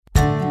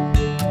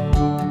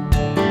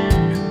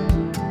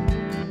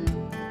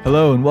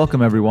Hello and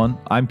welcome everyone.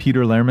 I'm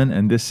Peter Lehrman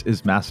and this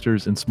is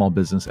Masters in Small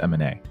Business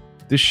M&A.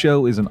 This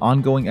show is an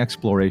ongoing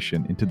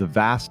exploration into the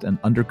vast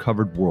and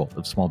undercovered world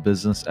of small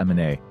business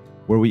M&A,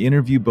 where we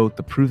interview both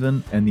the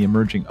proven and the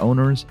emerging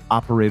owners,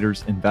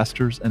 operators,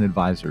 investors, and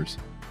advisors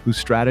whose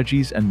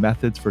strategies and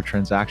methods for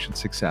transaction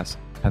success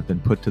have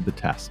been put to the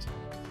test.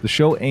 The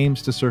show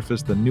aims to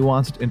surface the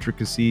nuanced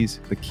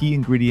intricacies, the key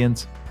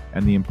ingredients,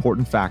 and the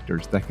important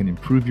factors that can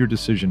improve your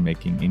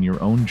decision-making in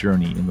your own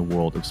journey in the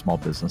world of small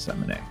business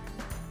M&A.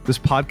 This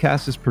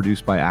podcast is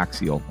produced by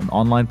Axial, an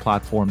online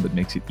platform that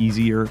makes it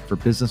easier for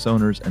business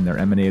owners and their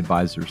M&A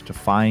advisors to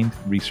find,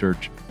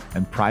 research,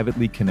 and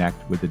privately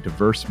connect with a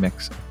diverse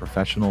mix of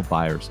professional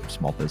buyers of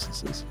small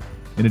businesses.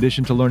 In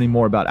addition to learning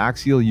more about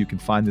Axial, you can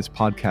find this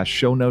podcast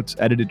show notes,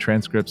 edited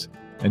transcripts,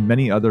 and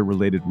many other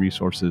related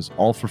resources,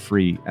 all for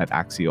free at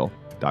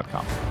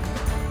axial.com.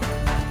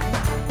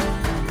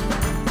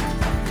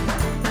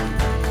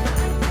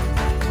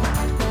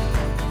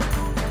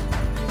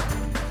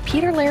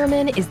 Peter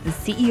Lehrman is the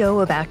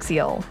CEO of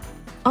Axial.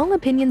 All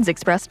opinions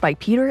expressed by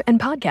Peter and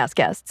podcast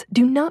guests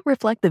do not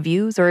reflect the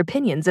views or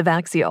opinions of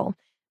Axial.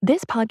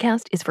 This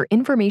podcast is for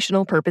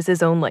informational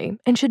purposes only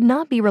and should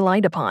not be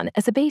relied upon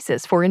as a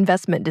basis for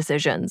investment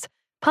decisions.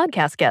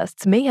 Podcast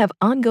guests may have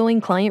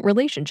ongoing client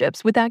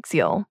relationships with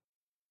Axial.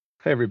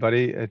 Hey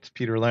everybody, it's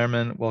Peter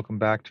Lehrman. Welcome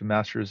back to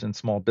Masters in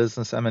Small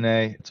Business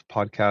M&A. It's a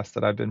podcast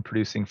that I've been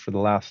producing for the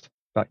last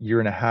about year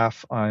and a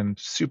half. I'm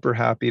super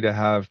happy to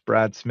have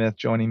Brad Smith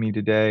joining me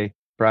today.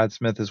 Brad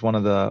Smith is one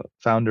of the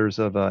founders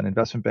of an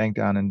investment bank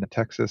down in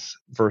Texas,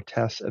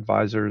 Vertes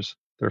Advisors.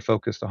 They're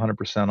focused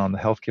 100% on the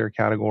healthcare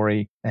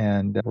category,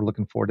 and we're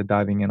looking forward to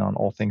diving in on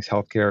all things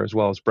healthcare as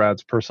well as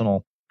Brad's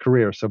personal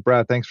career. So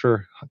Brad, thanks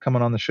for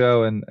coming on the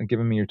show and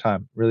giving me your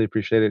time. Really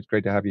appreciate it. It's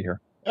great to have you here.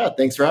 Yeah,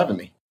 thanks for having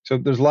me. So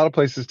there's a lot of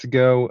places to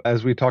go.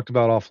 As we talked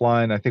about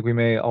offline, I think we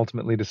may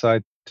ultimately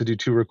decide to do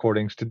two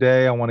recordings.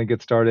 Today, I want to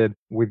get started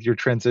with your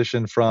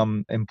transition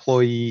from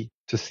employee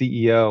to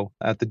CEO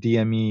at the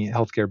DME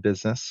healthcare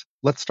business.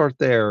 Let's start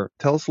there.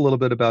 Tell us a little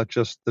bit about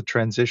just the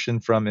transition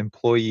from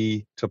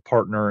employee to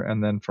partner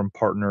and then from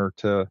partner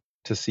to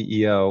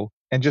CEO.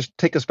 And just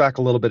take us back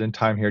a little bit in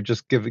time here.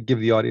 Just give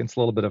the audience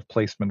a little bit of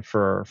placement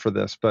for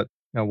this. But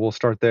we'll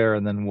start there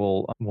and then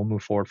we'll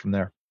move forward from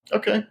there.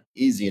 Okay,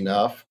 easy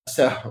enough.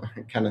 So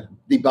kind of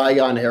the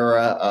bygone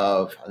era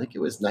of, I think it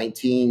was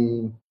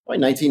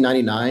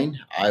 1999.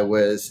 I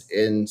was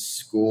in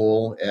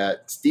school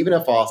at Stephen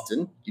F.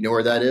 Austin. You know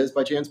where that is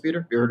by chance,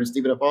 Peter? Have you heard of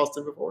Stephen F.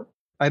 Austin before?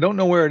 I don't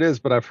know where it is,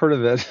 but I've heard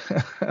of it.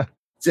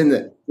 It's in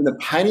the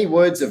piney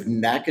woods of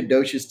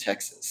Nacogdoches,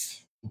 Texas.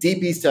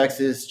 Deep East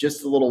Texas,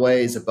 just a little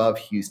ways above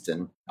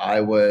Houston. I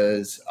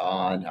was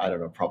on,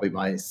 probably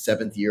my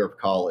 7th year of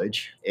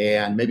college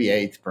and maybe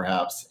 8th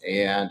perhaps.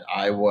 And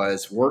I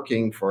was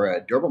working for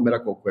a durable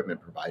medical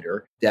equipment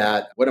provider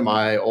that one of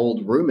my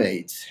old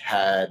roommates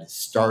had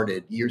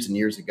started years and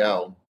years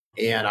ago.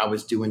 And I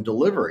was doing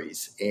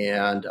deliveries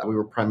and we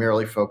were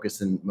primarily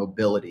focused in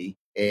mobility.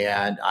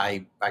 And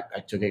I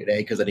took it A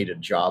because I needed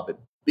a job, but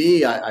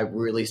B, I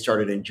really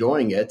started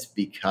enjoying it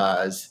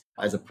because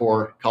as a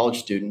poor college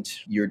student,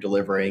 you're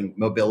delivering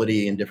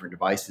mobility and different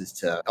devices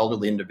to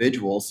elderly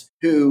individuals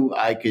who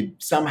I could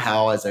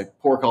somehow, as a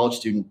poor college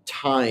student,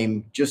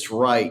 time just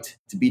right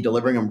to be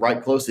delivering them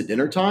right close to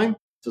dinner time.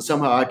 So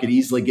somehow I could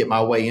easily get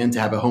my way in to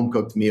have a home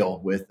cooked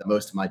meal with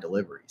most of my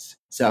deliveries.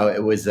 So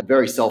it was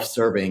very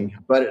self-serving,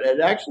 but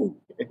it actually,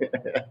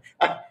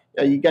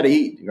 you got to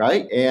eat,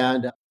 right?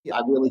 And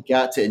I really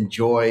got to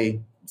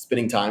enjoy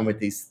spending time with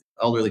these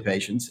elderly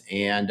patients,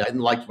 and I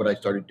didn't like what I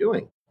started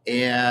doing.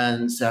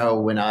 And so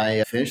when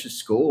I finished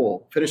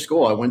school,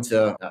 I went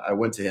to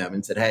him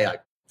and said, "Hey,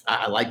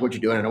 I like what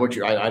you're doing. I know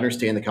I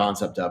understand the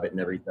concept of it and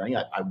everything.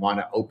 I want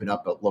to open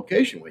up a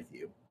location with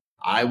you."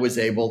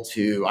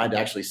 I'd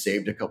actually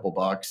saved a couple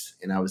bucks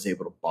and I was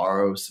able to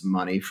borrow some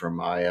money from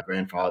my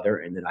grandfather.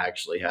 And then I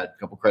actually had a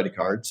couple credit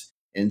cards.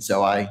 And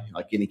so I,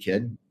 like any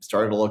kid,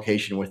 started a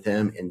location with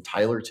him in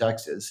Tyler,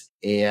 Texas,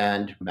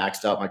 and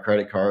maxed out my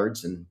credit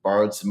cards and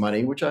borrowed some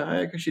money, which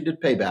I actually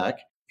did pay back.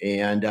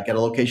 And I got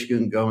a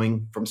location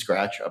going from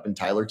scratch up in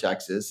Tyler,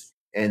 Texas.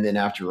 And then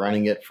after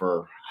running it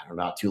for,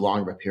 not too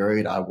long of a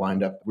period, I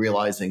wound up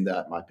realizing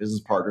that my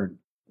business partner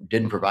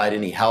didn't provide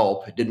any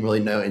help, didn't really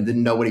know, and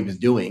didn't know what he was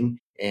doing.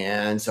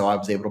 And so I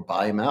was able to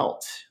buy him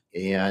out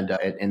and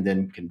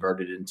then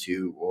converted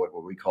into what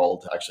we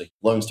called actually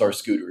Lone Star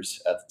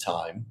Scooters at the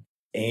time.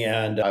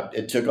 And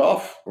it took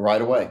off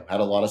right away. Had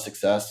a lot of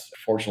success.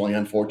 Fortunately,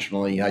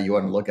 unfortunately, how you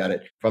want to look at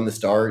it from the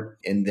start.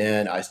 And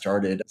then I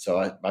started, so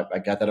I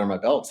got that on my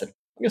belt and said,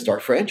 I'm going to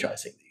start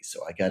franchising these. So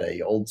I got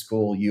a old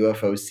school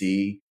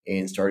UFOC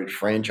and started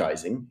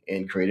franchising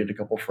and created a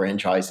couple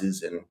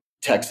franchises in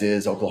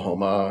Texas,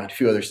 Oklahoma, and a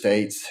few other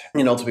states.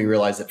 And ultimately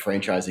realized that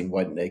franchising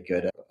wasn't a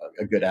good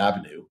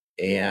avenue.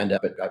 And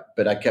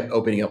but I kept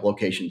opening up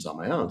locations on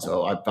my own.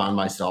 So I found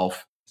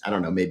myself,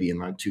 maybe in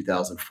around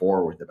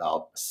 2004 with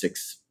about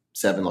 6,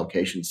 7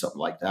 locations, something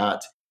like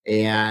that.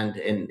 And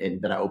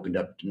then I opened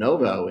up de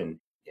novo and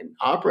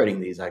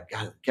operating these. I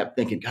kept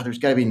thinking, God, there's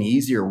got to be an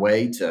easier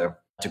way to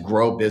to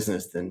grow a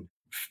business than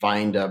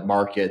find a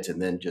market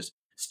and then just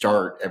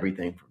start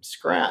everything from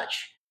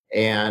scratch.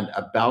 And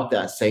about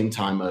that same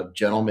time, a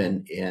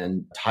gentleman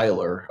in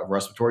Tyler, a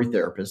respiratory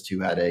therapist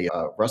who had a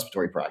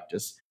respiratory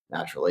practice,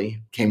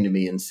 naturally, came to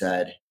me and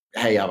said,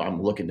 "Hey,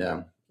 I'm looking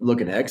to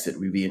exit.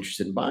 We'd be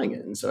interested in buying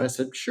it." And so I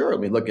said, "Sure,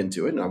 let me look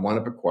into it." And I wound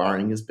up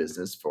acquiring his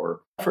business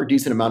for a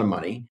decent amount of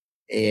money.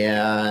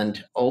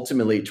 And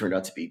ultimately, it turned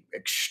out to be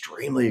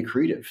extremely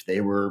accretive.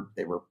 They were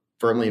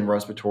firmly in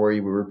respiratory.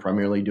 We were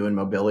primarily doing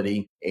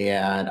mobility.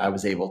 And I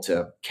was able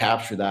to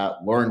capture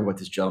that, learn what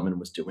this gentleman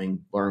was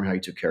doing, learn how he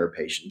took care of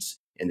patients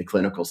in the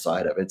clinical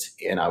side of it.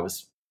 And I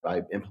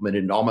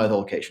implemented it in all my other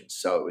locations.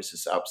 So it was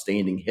this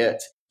outstanding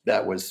hit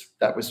that was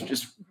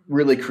just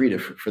really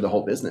creative for the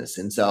whole business.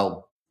 And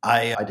so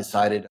I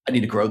decided I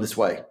need to grow this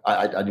way.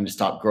 I need to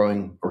stop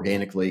growing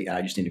organically, and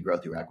I just need to grow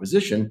through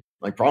acquisition.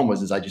 My problem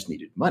was I just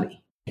needed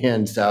money.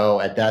 And so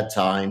at that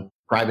time,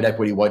 private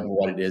equity wasn't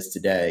what it is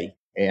today.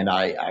 And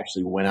I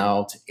actually went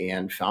out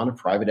and found a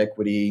private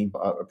equity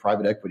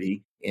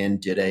and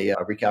did a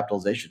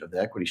recapitalization of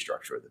the equity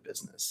structure of the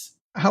business.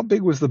 How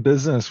big was the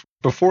business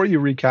before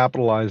you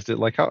recapitalized it?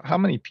 Like how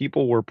many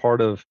people were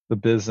part of the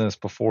business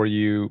before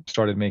you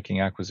started making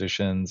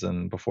acquisitions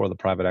and before the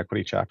private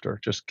equity chapter?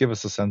 Just give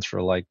us a sense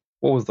for like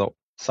what was the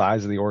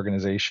size of the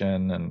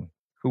organization and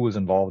who was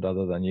involved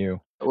other than you?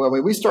 Well,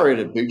 we started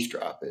at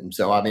bootstrap. And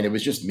so, it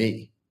was just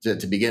me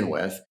to begin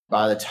with.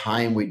 By the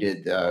time we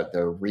did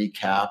the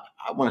recap,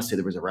 I want to say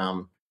there was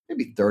around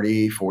maybe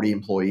 30, 40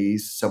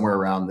 employees, somewhere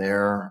around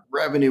there.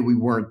 Revenue, we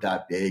weren't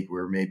that big. We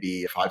were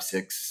maybe 5,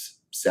 6,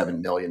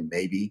 7 million,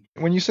 maybe.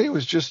 When you say it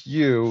was just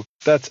you,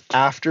 that's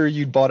after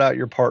you'd bought out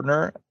your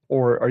partner?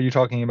 Or are you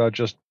talking about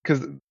just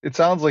because it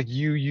sounds like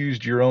you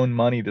used your own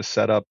money to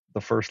set up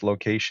the first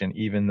location,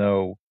 even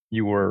though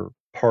you were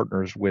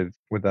partners with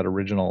that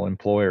original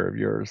employer of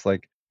yours?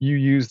 Like you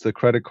used the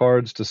credit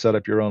cards to set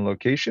up your own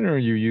location, or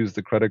you used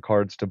the credit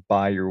cards to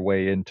buy your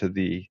way into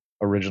the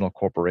original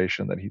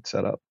corporation that he'd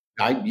set up?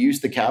 I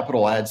used the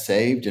capital I had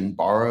saved and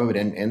borrowed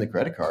and the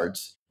credit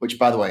cards, which,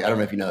 by the way, I don't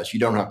know if you know this, you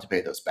don't have to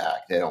pay those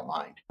back. They don't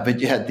mind.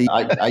 But yeah,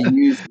 I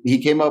used, he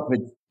came up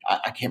with,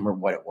 I can't remember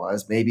what it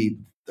was, maybe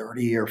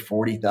 $30,000 or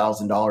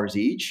 $40,000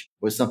 each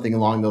was something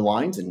along the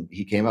lines. And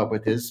he came up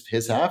with his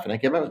half and I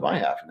came up with my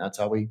half. And that's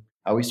how we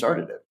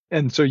started it.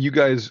 And so you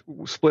guys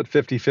split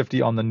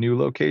 50-50 on the new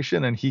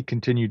location and he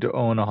continued to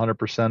own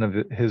 100%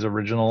 of his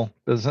original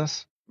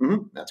business?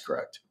 Mm-hmm. That's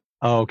correct.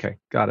 Oh, okay.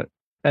 Got it.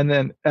 And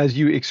then as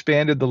you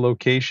expanded the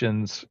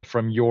locations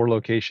from your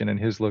location and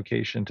his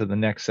location to the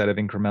next set of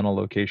incremental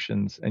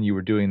locations, and you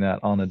were doing that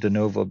on a de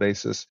novo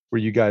basis, were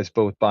you guys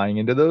both buying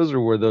into those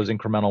or were those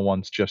incremental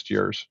ones just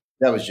yours?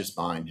 That was just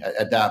mine.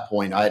 At that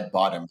point, I had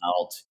bought him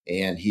out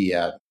and he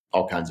had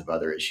all kinds of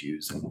other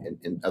issues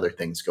and other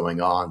things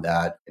going on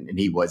and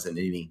he wasn't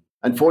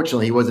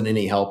unfortunately, he wasn't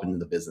any help in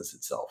the business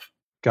itself.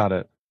 Got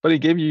it. But he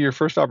gave you your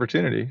first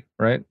opportunity,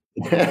 right?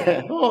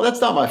 Well,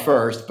 that's not my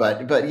first,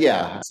 but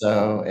yeah.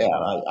 So yeah,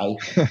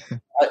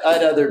 I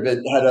had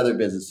other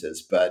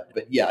businesses, but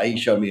yeah, he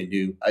showed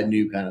me a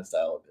new kind of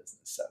style of business.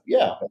 So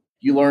yeah,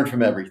 you learn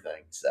from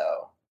everything.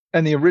 So.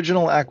 And the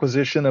original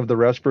acquisition of the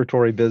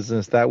respiratory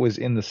business, that was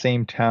in the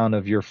same town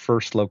of your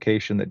first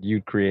location that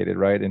you'd created,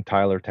 right? In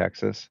Tyler,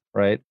 Texas,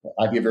 right?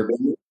 Have you ever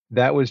been?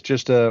 That was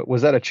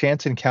was that a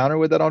chance encounter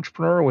with that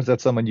entrepreneur, or was that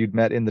someone you'd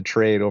met in the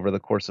trade over the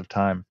course of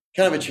time?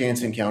 Kind of a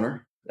chance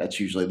encounter. That's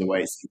usually the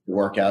way it seems to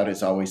work out.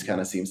 Is always kind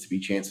of seems to be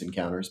chance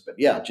encounters. But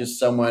yeah, just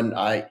someone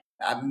I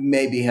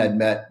maybe had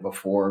met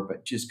before,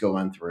 but just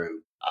going through.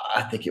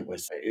 I think it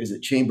was a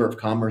Chamber of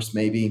Commerce,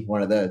 maybe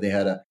they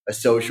had a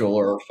social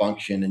or a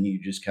function, and you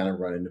just kind of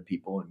run into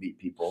people and meet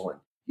people. And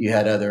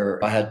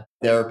I had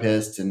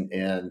therapists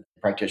and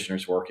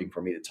practitioners working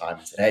for me at the time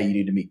and said, "Hey, you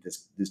need to meet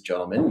this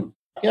gentleman."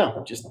 Yeah,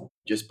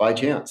 just by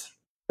chance.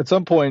 At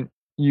some point,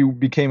 you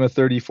became a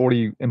 30,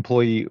 40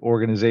 employee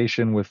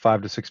organization with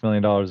 $5 to $6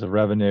 million of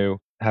revenue,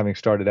 having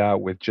started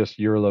out with just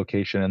your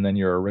location and then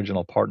your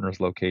original partner's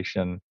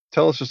location.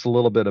 Tell us just a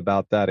little bit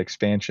about that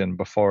expansion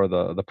before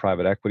the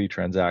private equity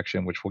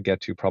transaction, which we'll get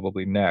to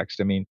probably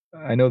next. I mean,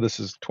 I know this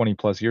is 20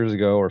 plus years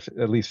ago, or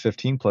at least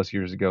 15 plus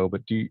years ago,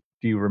 but do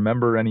you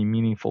remember any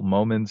meaningful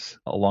moments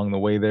along the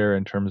way there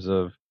in terms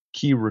of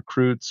key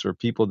recruits or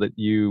people that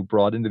you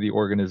brought into the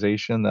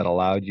organization that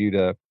allowed you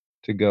to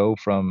go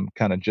from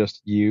kind of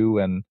just you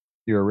and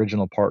your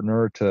original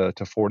partner to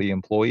 40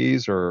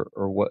 employees, or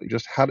what?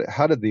 Just how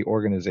did the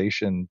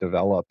organization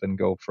develop and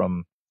go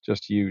from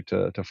just you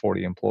to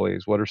 40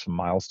 employees? What are some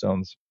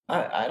milestones?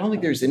 I don't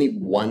think there's any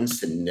one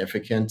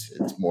significant.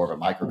 It's more of a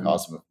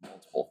microcosm of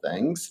multiple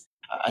things.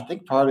 I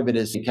think part of it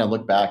is you kind of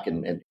look back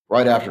and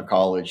right after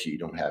college, you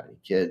don't have any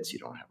kids, you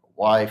don't have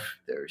a wife.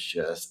 There's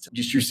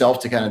just yourself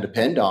to kind of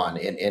depend on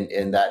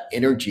and that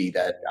energy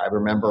that I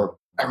remember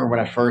when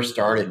I first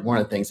started. One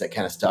of the things that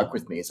kind of stuck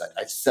with me is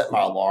I set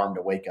my alarm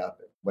to wake up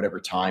at whatever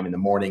time in the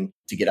morning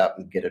to get up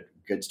and get a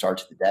good start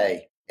to the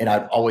day. And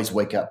I'd always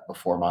wake up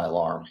before my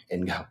alarm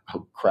and go,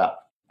 "Oh crap,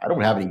 I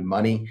don't have any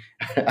money.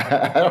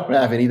 I don't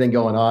have anything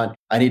going on.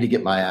 I need to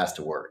get my ass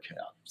to work.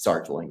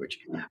 Sorry for the language.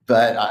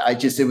 But I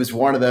just, it was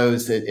one of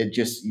those that it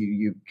just,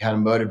 you kind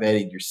of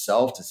motivated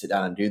yourself to sit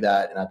down and do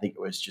that. And I think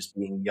it was just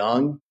being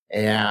young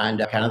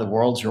and kind of the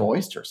world's your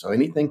oyster. So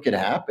anything could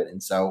happen.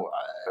 And so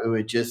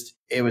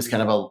it was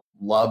kind of a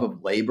love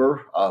of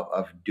labor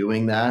of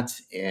doing that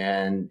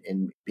and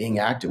being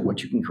active,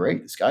 what you can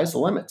create. The sky's the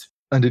limit.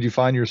 And did you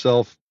find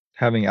yourself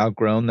having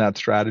outgrown that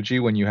strategy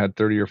when you had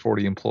 30 or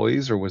 40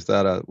 employees, or was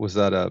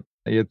that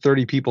you had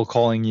 30 people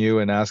calling you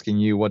and asking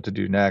you what to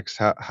do next?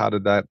 How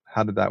did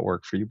that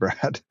work for you,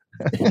 Brad?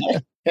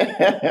 How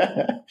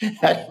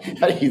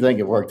do you think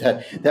it worked?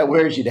 That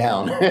wears you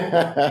down.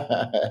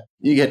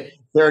 You get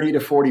 30 to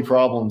 40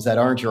 problems that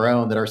aren't your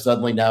own that are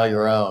suddenly now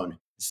your own.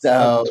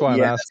 So that's why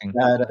I'm asking.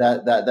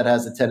 That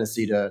has a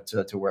tendency to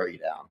wear you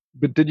down.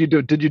 But did you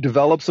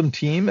develop some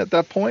team at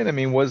that point? I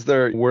mean, was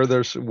there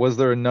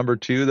a number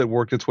two that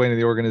worked its way into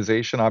the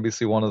organization?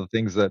 Obviously, one of the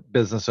things that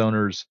business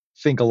owners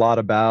think a lot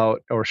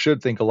about, or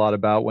should think a lot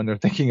about when they're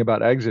thinking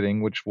about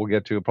exiting, which we'll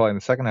get to probably in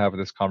the second half of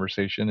this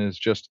conversation, is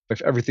just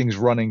if everything's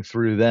running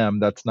through them,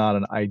 that's not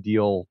an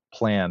ideal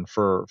plan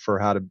for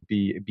how to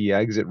be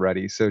exit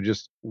ready. So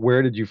just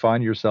where did you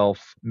find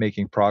yourself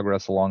making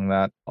progress along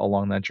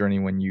that journey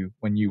when you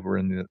were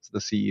in the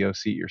CEO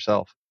seat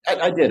yourself?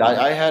 I did.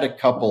 I had a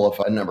couple of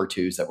number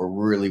twos that were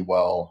really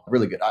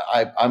good.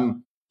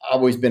 I'm I've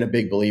always been a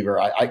big believer.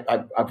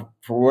 I've,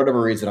 for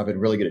whatever reason, I've been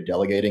really good at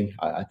delegating.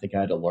 I think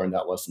I had to learn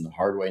that lesson the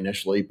hard way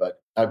initially,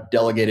 but I've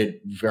delegated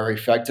very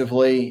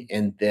effectively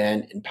and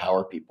then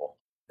empower people.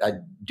 I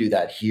do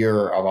that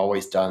here. I've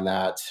always done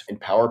that.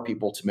 Empower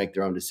people to make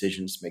their own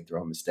decisions, make their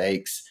own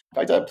mistakes. In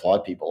fact, I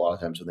applaud people a lot of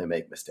times when they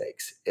make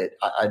mistakes.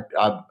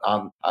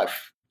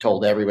 I've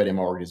told everybody in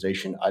my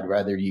organization, I'd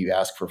rather you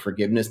ask for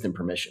forgiveness than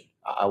permission.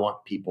 I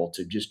want people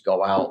to just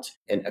go out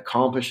and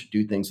accomplish,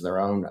 do things on their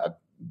own. I've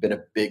been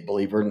a big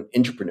believer in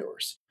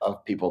entrepreneurs,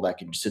 of people that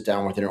can sit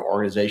down within an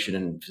organization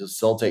and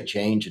facilitate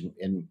change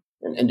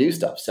and do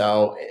stuff.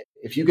 So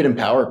if you can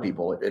empower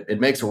people, it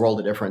makes a world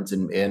of difference.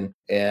 And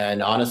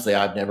honestly,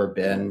 I've never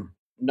been,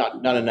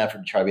 not an effort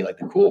to try to be like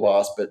the cool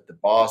boss, but the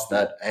boss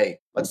that, hey,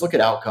 let's look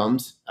at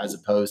outcomes as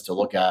opposed to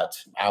look at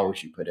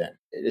hours you put in,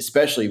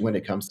 especially when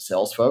it comes to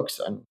sales folks.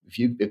 And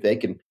if they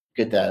can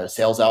get the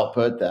sales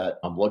output that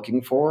I'm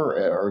looking for,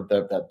 or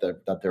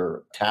that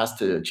they're tasked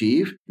to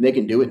achieve, and they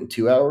can do it in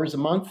 2 hours a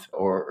month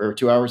or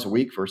 2 hours a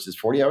week versus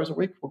 40 hours a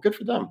week, well, good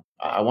for them.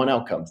 I want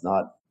outcomes,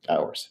 not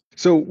hours.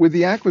 So with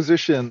the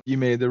acquisition you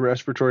made, the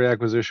respiratory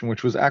acquisition,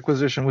 was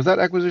that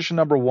acquisition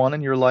number one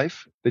in your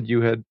life that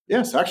you had?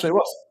 Yes, actually it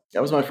was.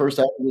 That was my first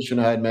acquisition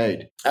I had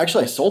made.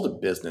 Actually, I sold a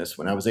business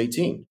when I was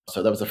 18.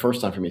 So that was the first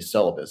time for me to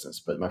sell a business.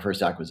 But my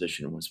first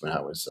acquisition was when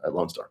I was at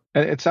Lone Star.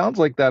 And it sounds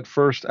like that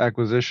first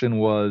acquisition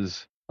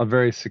was a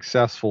very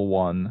successful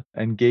one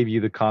and gave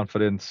you the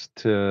confidence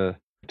to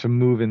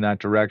move in that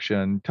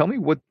direction. Tell me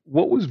what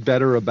was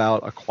better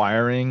about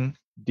acquiring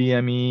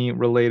DME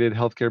related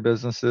healthcare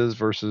businesses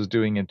versus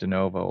doing it de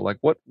novo? Like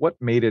what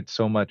made it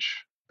so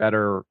much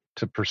better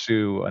to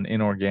pursue an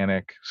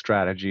inorganic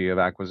strategy of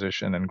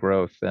acquisition and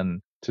growth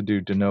than to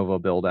do de novo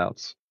build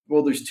outs?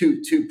 Well, there's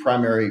two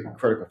primary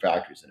critical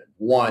factors in it.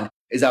 One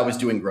is I was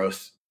doing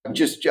growth. I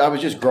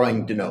was just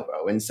growing de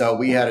novo. And so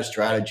we had a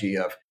strategy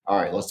of, all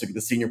right, let's look at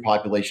the senior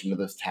population of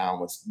this town.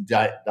 Let's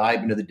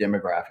dive into the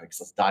demographics.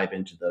 Let's dive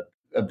into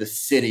the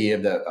city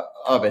of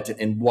it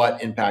and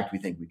what impact we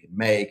think we can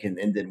make.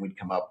 And then we'd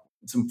come up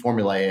with some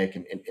formulaic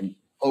and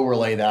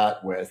overlay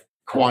that with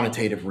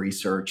quantitative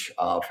research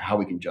of how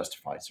we can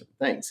justify certain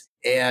things.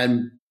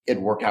 And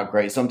it'd work out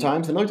great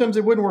sometimes, and other times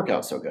it wouldn't work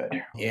out so good.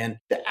 And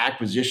the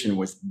acquisition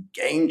was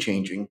game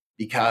changing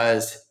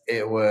because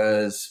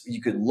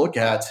you could look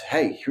at,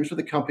 hey, here's what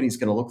the company's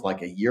going to look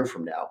like a year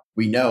from now.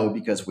 We know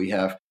because we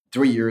have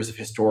 3 years of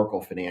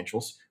historical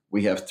financials.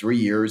 We have 3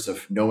 years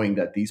of knowing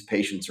that these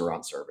patients are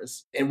on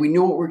service, and we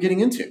knew what we're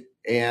getting into.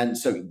 And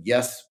so,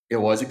 yes, it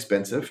was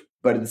expensive,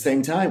 but at the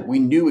same time, we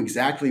knew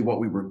exactly what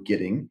we were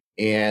getting,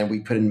 and we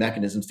put in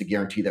mechanisms to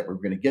guarantee that we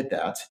were going to get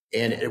that.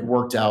 And it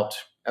worked out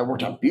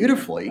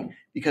beautifully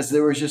because it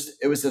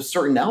was a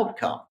certain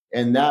outcome.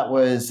 And that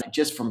was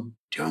just from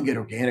doing it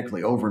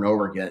organically over and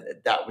over again.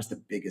 That was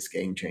the biggest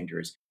game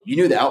changers. You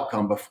knew the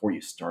outcome before you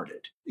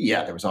started.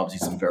 Yeah, there was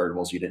obviously some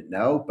variables you didn't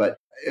know, but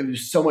it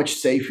was so much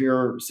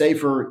safer,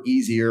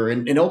 easier,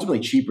 and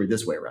ultimately cheaper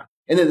this way around.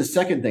 And then the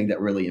second thing that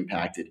really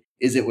impacted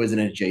is it was an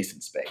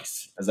adjacent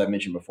space. As I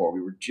mentioned before,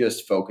 we were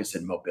just focused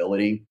in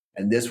mobility.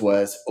 And this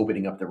was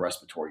opening up the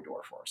respiratory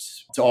door for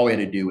us. So all we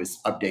had to do was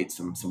update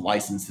some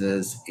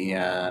licenses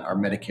and our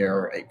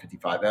Medicare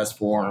 855S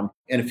form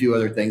and a few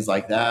other things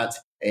like that.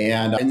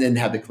 And then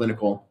have the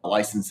clinical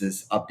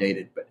licenses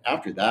updated. But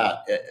after that,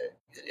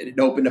 it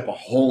opened up a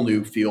whole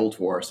new field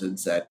for us and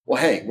said,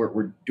 well, hey,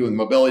 we're doing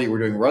mobility, we're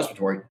doing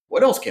respiratory.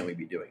 What else can we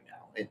be doing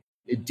now?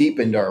 It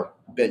deepened our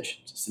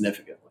bench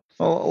significantly.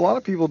 Well, a lot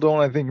of people don't,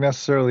 I think,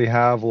 necessarily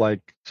have like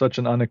such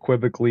an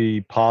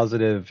unequivocally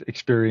positive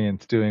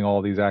experience doing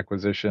all these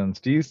acquisitions.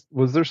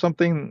 Was there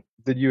something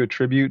that you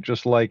attribute?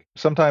 Just like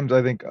sometimes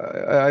I think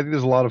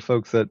there's a lot of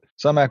folks that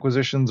some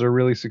acquisitions are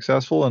really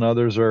successful and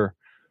others are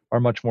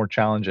much more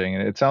challenging.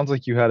 And it sounds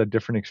like you had a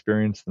different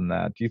experience than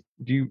that.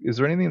 Is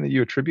there anything that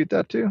you attribute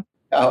that to?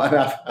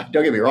 Oh,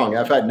 don't get me wrong.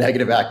 I've had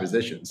negative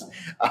acquisitions.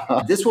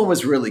 This one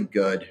was really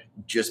good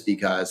just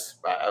because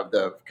of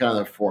the kind of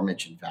the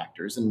aforementioned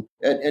factors, and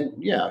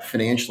yeah,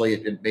 financially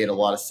it made a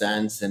lot of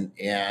sense, and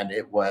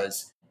it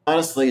was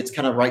honestly, it's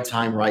kind of right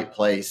time, right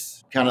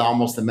place, kind of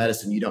almost the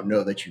medicine you don't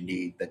know that you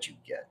need that you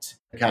get,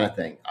 kind of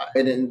thing.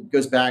 And it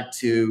goes back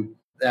to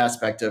the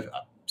aspect of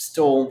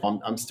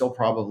I'm still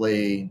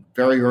probably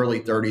very early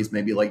 30s,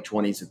 maybe late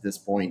 20s at this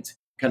point,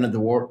 kind of the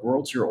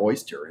world's your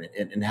oyster,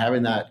 and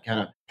having that kind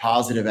of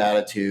positive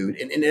attitude.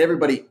 And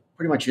everybody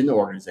pretty much in the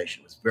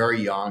organization was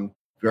very young,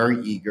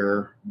 very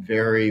eager,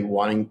 very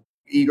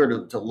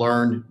eager to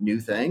learn new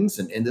things.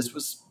 And this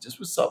was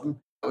something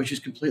that was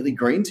just completely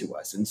green to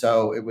us. And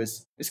so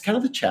it's kind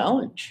of the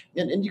challenge.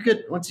 And you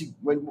get,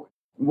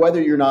 whether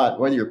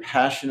you're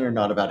passionate or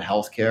not about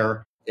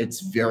healthcare,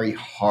 it's very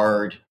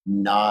hard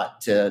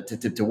not to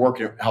work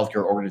in a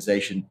healthcare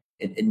organization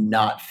and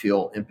not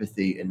feel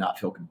empathy and not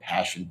feel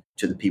compassion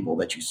to the people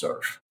that you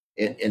serve.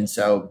 And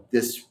so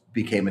this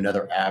became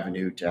another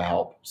avenue to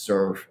help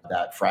serve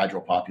that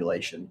fragile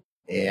population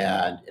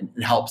and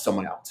help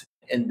someone else.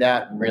 And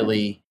that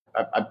really,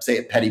 I'd say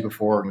it petty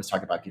before, I was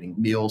talking about getting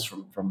meals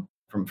from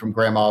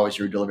grandma as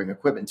you're delivering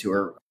equipment to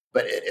her.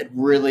 But it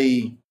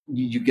really,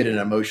 you get an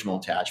emotional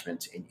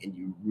attachment, and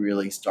you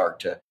really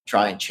start to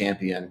try and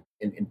champion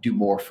and do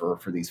more for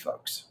these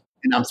folks.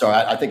 And I'm sorry,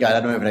 I think I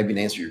don't know if I can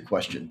answer your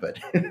question, but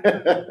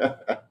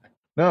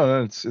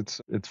No,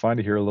 it's fine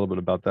to hear a little bit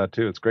about that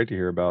too. It's great to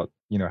hear about,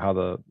 how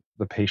the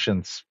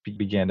patients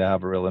began to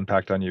have a real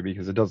impact on you,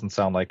 because it doesn't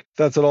sound like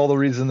that's at all the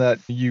reason that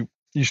you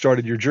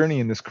started your journey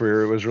in this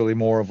career. It was really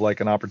more of like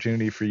an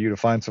opportunity for you to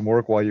find some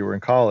work while you were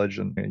in college,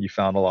 and you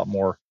found a lot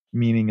more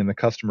meaning in the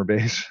customer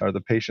base or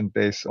the patient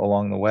base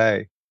along the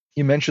way.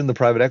 You mentioned the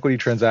private equity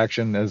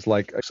transaction as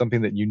like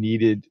something that you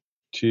needed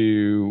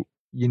to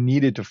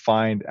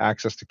find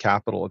access to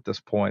capital at this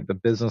point. The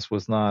business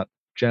was not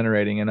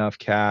generating enough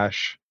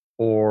cash,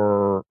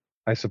 or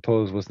I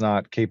suppose was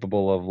not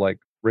capable of like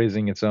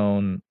raising its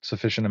own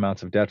sufficient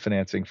amounts of debt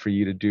financing for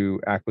you to do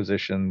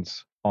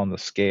acquisitions on the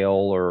scale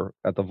or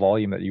at the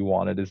volume that you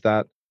wanted. Is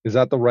that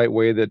the right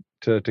way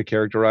to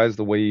characterize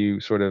the way you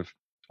sort of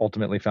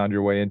ultimately found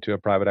your way into a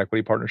private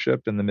equity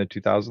partnership in the mid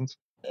 2000s?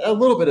 a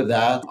little bit of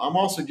that. I'm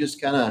also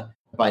just kind of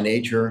by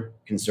nature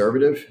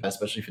conservative,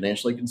 especially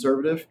financially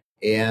conservative.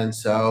 And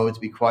so, to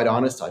be quite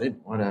honest, I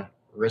didn't want to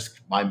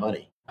risk my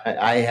money.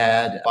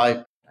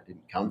 I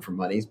didn't come from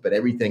monies, but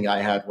everything I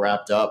had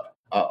wrapped up,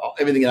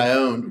 everything that I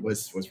owned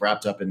was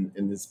wrapped up in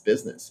this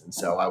business. And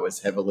so I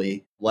was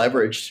heavily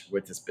leveraged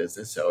with this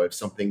business. So if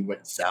something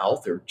went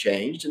south or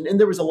changed, and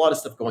there was a lot of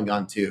stuff going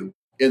on too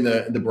in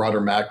the broader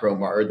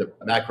the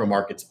macro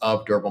markets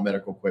of durable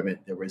medical equipment,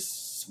 there was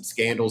some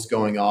scandals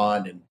going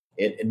on,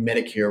 and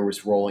Medicare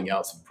was rolling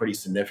out some pretty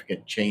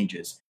significant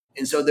changes.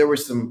 And so there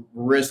was some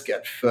risk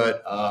at foot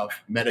of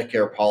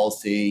Medicare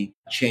policy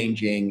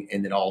changing,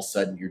 and then all of a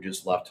sudden you're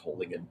just left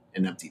holding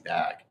an empty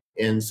bag.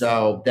 And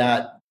so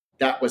that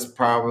was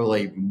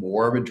probably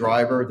more of a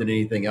driver than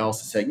anything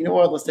else to say, you know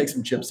what, let's take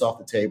some chips off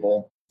the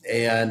table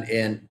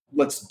and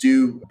let's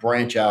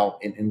branch out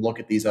and look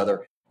at these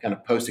other kind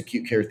of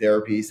post-acute care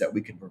therapies that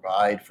we can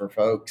provide for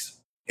folks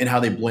and how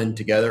they blend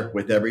together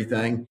with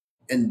everything,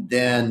 and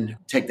then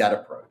take that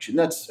approach. And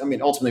that's, I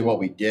mean, ultimately what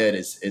we did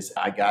is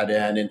I got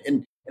in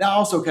and I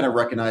also kind of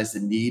recognized the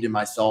need in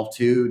myself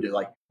too, to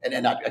like,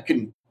 and I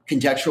couldn't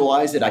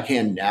contextualize it. I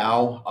can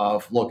now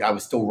of, look, I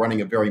was still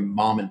running a very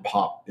mom and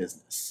pop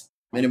business.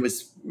 And it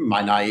was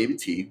my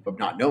naivety of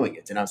not knowing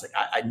it. And I was like,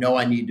 I know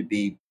I need to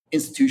be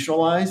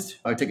institutionalized.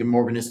 I take a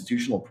more of an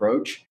institutional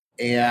approach.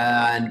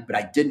 But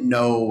I didn't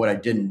know what I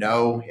didn't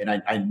know. And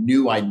I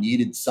knew I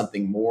needed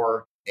something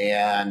more.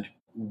 And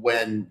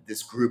when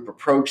this group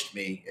approached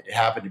me, it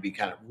happened to be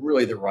kind of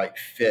really the right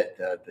fit.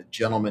 The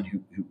gentleman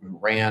who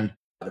ran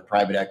the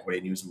private equity,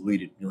 and he was a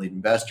lead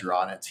investor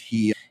on it.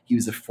 He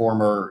was a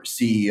former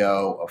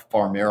CEO of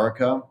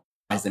PharMerica.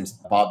 His name's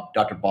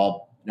Dr.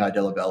 Bob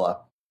Dellabella,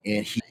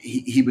 and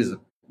he was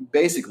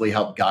basically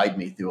helped guide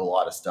me through a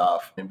lot of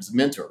stuff, and was a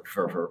mentor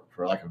for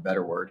lack of a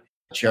better word,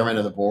 chairman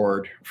of the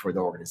board for the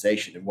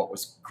organization. And what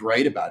was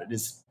great about it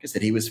is, like I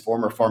said, he was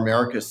former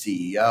PharMerica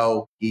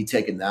CEO. He'd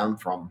taken them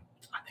from,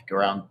 I think,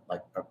 around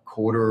like a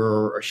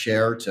quarter a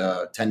share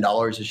to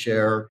 $10 a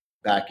share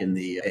back in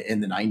the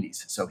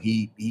 90s. So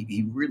he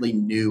really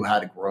knew how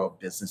to grow a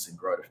business and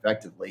grow it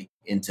effectively.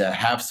 And to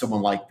have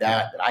someone like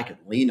that I could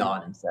lean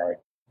on and say,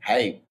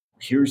 hey,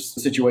 here's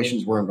the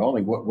situations where I'm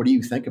going. What do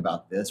you think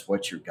about this?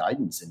 What's your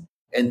guidance?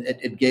 And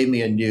it gave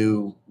me a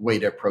new way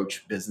to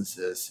approach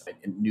businesses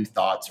and new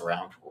thoughts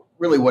around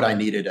really what I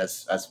needed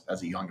as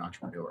a young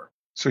entrepreneur.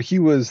 So he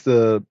was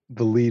the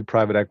lead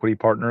private equity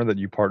partner that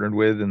you partnered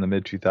with in the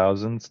mid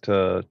 2000s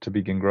to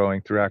begin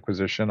growing through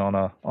acquisition on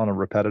a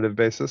repetitive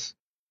basis.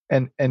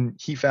 And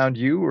he found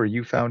you, or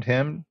you found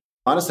him?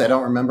 Honestly, I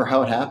don't remember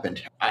how it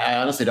happened. I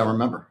honestly don't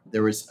remember.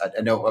 There was,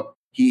 I know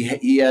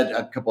he had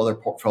a couple other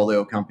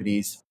portfolio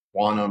companies,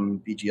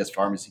 Quantum, BGS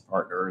Pharmacy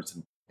Partners,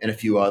 and a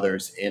few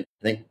others. And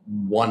I think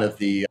one of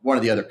the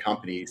other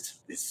companies,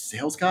 the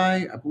sales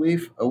guy, I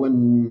believe,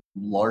 Owen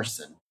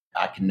Larson,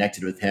 I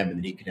connected with him, and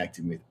then he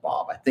connected me with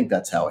Bob. I think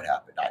that's how it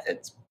happened.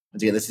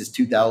 Again, this is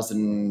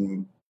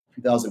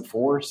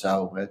 2004,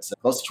 so it's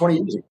close to 20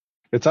 years ago.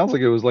 It sounds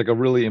like it was like a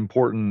really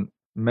important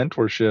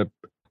mentorship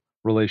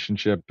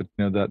relationship,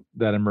 that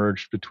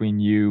emerged between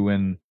you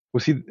and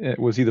was he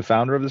the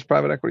founder of this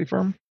private equity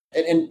firm?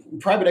 And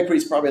private equity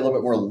is probably a little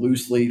bit more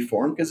loosely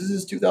formed because this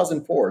is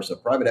 2004. So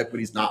private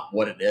equity is not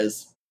what it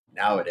is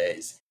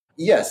nowadays.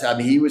 Yes, I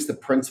mean, he was the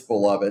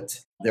principal of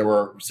it. There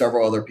were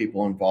several other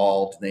people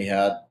involved. They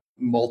had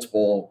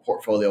multiple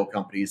portfolio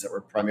companies that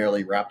were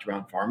primarily wrapped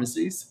around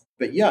pharmacies.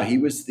 But yeah, he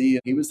was the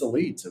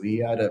lead. So he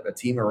had a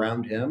team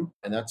around him.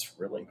 And that's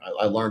really,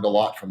 I learned a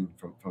lot from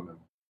him.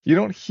 You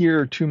don't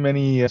hear too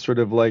many sort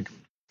of like,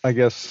 I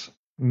guess,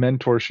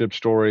 mentorship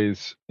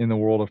stories in the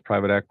world of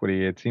private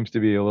equity. It seems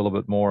to be a little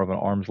bit more of an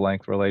arm's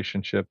length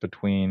relationship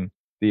between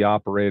the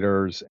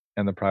operators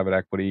and the private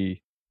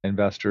equity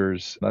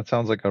investors. That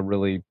sounds like a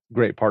really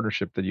great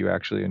partnership that you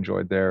actually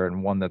enjoyed there,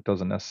 and one that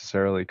doesn't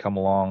necessarily come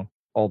along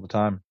all the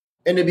time.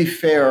 And to be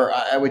fair,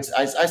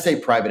 I say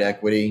private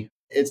equity.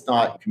 It's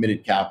not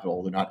committed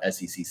capital. They're not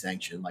SEC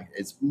sanctioned. Like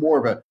it's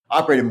more of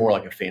operated more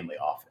like a family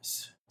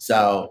office.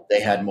 So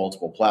they had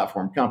multiple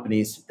platform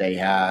companies.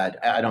 I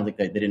don't think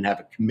they didn't have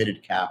a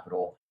committed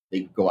capital.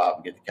 They could go out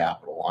and get the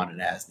capital on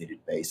an as needed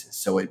basis.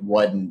 So it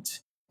wasn't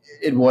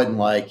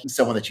like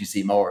someone that you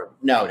see more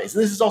nowadays.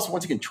 And this is also,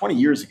 once again, 20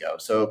 years ago.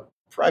 So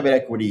private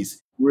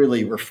equities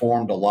really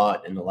reformed a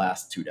lot in the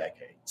last 2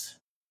 decades.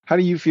 How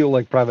do you feel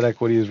like private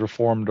equity has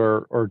reformed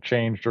or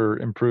changed or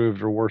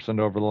improved or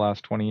worsened over the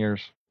last 20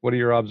 years? What are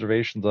your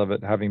observations of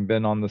it, having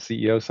been on the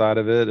CEO side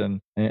of it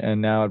and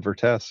now at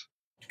Vertess?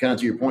 Kind of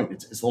to your point,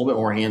 it's a little bit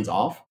more hands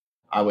off,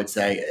 I would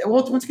say.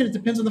 Well, once again, it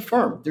depends on the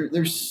firm.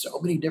 There's so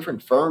many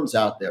different firms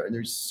out there, and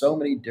there's so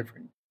many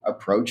different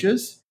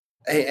approaches.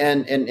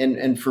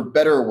 And for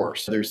better or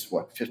worse, there's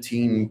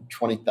 15,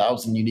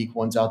 20,000 unique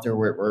ones out there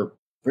where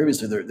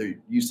previously there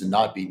used to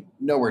not be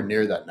nowhere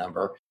near that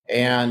number.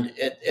 And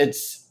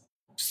it's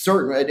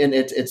certain, and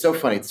it's so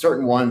funny.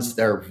 Certain ones,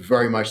 they're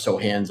very much so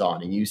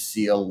hands-on, and you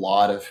see a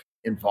lot of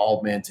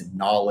involvement and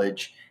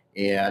knowledge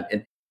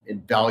and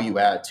value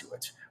add to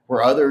it.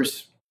 Where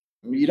others,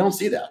 you don't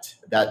see that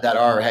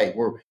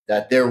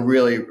they're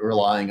really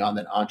relying on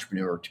that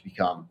entrepreneur to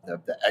become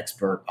the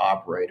expert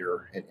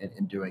operator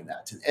in doing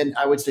that. And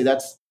I would say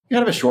that's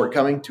kind of a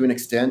shortcoming to an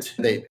extent.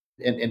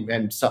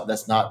 And something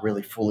that's not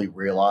really fully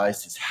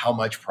realized is how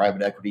much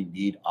private equity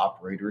need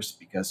operators,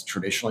 because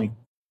traditionally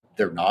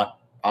they're not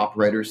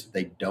operators.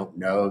 They don't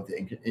know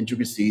the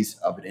intricacies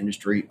of an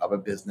industry, of a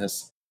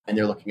business, and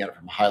they're looking at it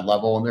from a high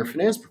level, and they're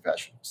finance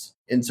professionals.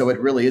 And so it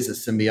really is a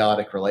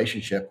symbiotic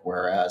relationship,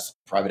 whereas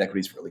private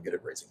equity is really good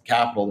at raising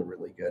capital. They're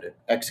really good at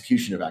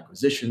execution of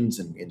acquisitions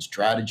and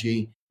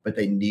strategy, but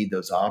they need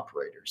those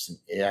operators.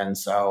 And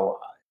so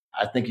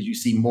I think as you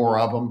see more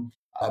of them,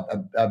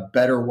 a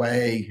better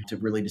way to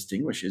really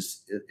distinguish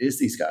is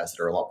these guys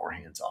that are a lot more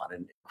hands-on.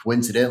 And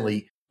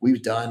coincidentally,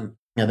 we've done,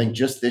 I think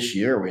just this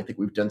year,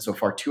 we've done so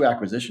far 2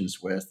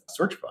 acquisitions with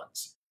search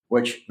funds,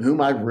 whom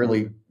I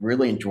really,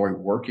 really enjoy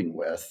working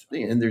with.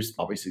 And there's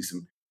obviously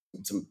some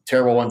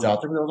terrible ones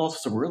out there, but there's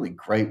also some really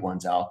great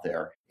ones out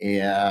there.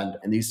 And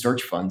these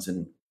search funds,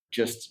 and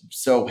just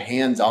so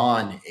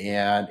hands-on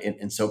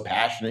and so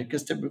passionate,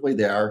 because typically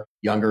they are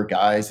younger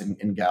guys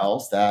and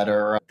gals that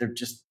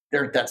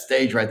they're at that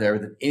stage right there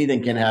that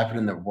anything can happen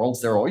and the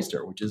world's their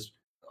oyster, which is,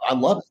 I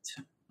love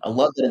it. I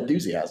love that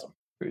enthusiasm.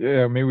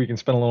 Yeah, maybe we can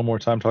spend a little more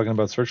time talking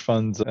about search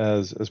funds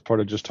as part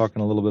of just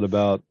talking a little bit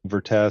about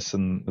Vertess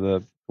and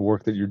the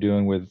work that you're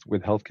doing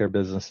with healthcare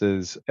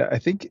businesses. I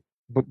think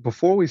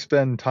before we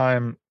spend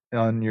time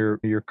on your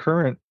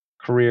current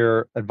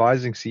career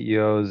advising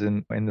CEOs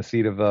in the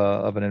seat of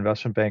an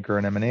investment banker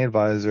and M&A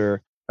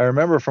advisor, I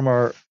remember from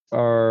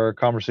our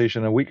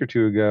conversation a week or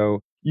two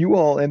ago, you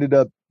all ended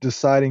up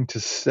deciding to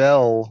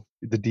sell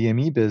the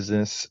DME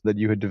business that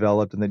you had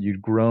developed and that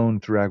you'd grown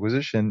through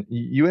acquisition.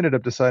 You ended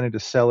up deciding to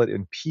sell it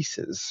in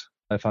pieces,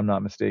 if I'm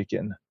not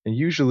mistaken. And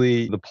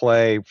usually the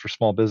play for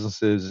small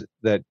businesses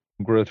that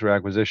grow through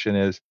acquisition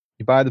is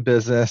you buy the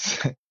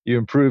business, you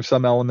improve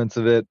some elements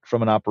of it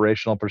from an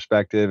operational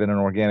perspective and an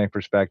organic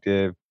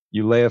perspective.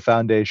 You lay a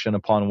foundation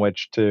upon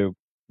which to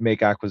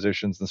make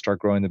acquisitions and start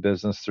growing the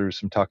business through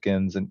some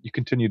tuck-ins, and you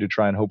continue to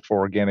try and hope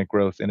for organic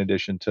growth in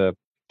addition to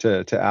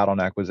add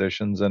on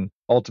acquisitions. And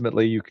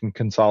ultimately you can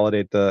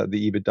consolidate the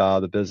EBITDA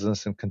of the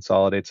business and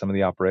consolidate some of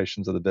the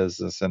operations of the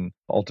business and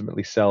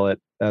ultimately sell it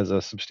as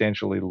a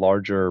substantially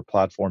larger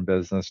platform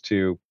business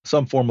to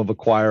some form of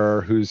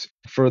acquirer who's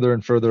further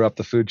and further up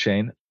the food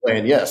chain.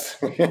 And yes.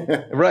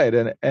 Right.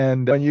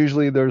 And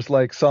usually there's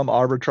like some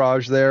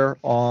arbitrage there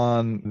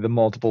on the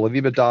multiple of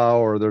EBITDA,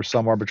 or there's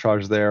some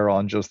arbitrage there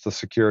on just the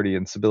security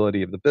and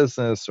stability of the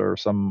business, or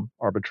some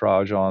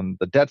arbitrage on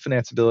the debt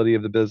financeability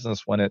of the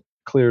business when it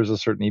clears a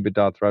certain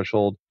EBITDA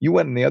threshold. You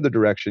went in the other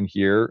direction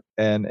here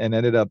and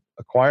ended up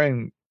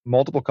acquiring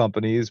multiple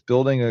companies,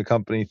 building a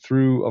company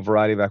through a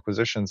variety of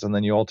acquisitions, and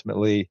then you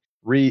ultimately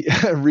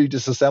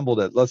disassembled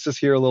it. Let's just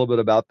hear a little bit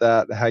about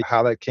that,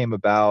 how that came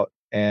about,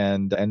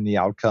 and the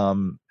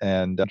outcome,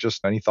 and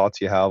just any thoughts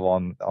you have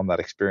on that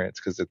experience,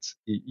 because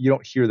you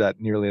don't hear that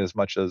nearly as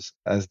much as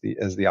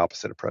the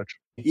opposite approach.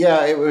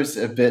 Yeah, it was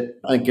a bit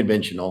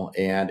unconventional,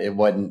 and it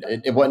wasn't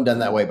done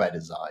that way by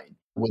design.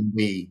 When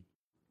we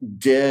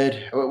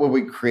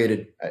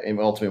created, and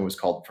ultimately it was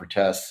called not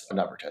Vertest,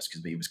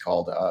 because it was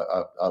called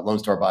Lone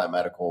Star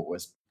Biomedical,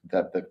 was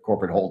the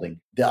corporate holding.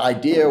 The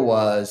idea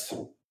was,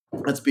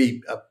 let's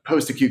be a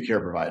post-acute care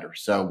provider.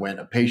 So when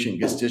a patient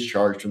gets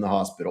discharged from the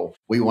hospital,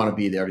 we want to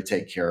be there to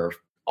take care of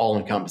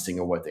all-encompassing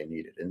of what they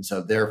needed. And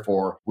so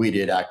therefore, we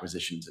did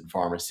acquisitions in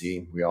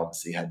pharmacy. We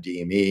obviously had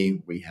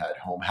DME. We had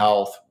home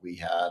health. We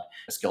had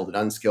skilled and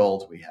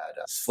unskilled. We had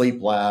a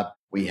sleep lab.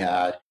 We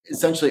had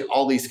essentially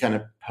all these kind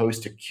of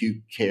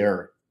post-acute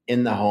care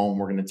in the home.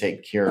 We're going to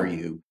take care of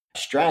you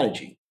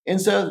strategy.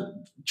 And so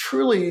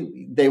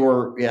truly, they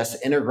were,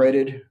 yes,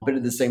 integrated, but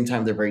at the same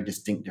time, they're very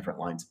distinct different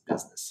lines of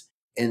business.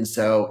 And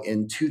so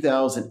in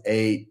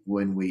 2008,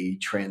 when we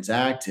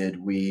transacted,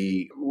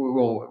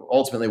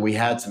 ultimately we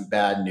had some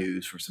bad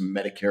news for some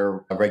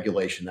Medicare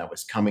regulation that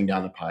was coming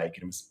down the pike.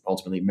 And it was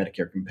ultimately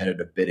Medicare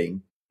competitive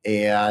bidding.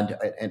 And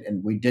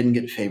we didn't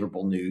get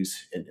favorable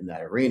news in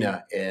that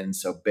arena. And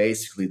so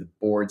basically the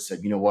board said,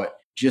 you know what,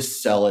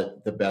 just sell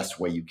it the best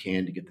way you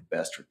can to get the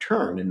best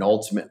return. And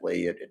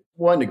ultimately it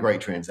wasn't a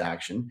great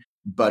transaction,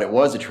 but it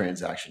was a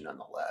transaction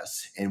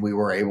nonetheless. And we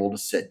were able to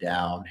sit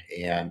down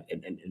and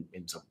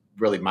so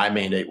really my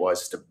mandate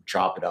was to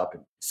chop it up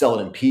and sell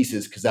it in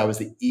pieces, because that was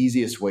the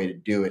easiest way to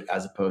do it,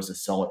 as opposed to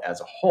sell it as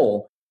a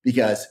whole.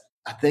 Because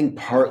I think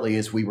partly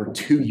is we were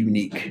too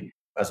unique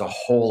as a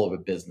whole of a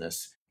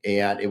business.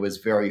 And it was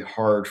very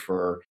hard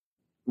for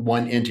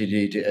one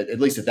entity to,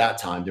 at least at that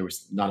time, there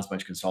was not as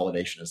much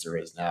consolidation as there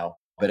is now.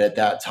 But at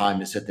that time,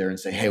 to sit there and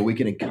say, hey, we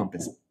can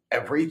encompass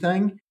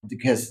everything,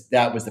 because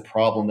that was the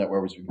problem that we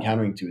was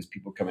encountering too, is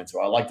people come in.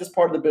 So I like this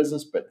part of the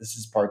business, but this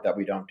is part that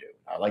we don't do.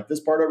 I like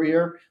this part over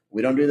here.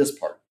 We don't do this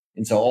part.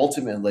 And so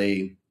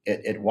ultimately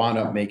it wound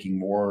up making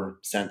more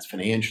sense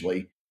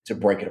financially to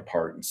break it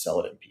apart and sell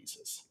it in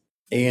pieces.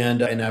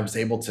 And I was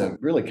able to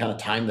really kind of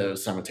time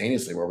those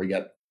simultaneously, where we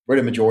got rid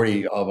of the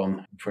majority of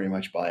them pretty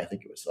much by, I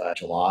think it was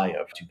July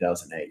of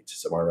 2008,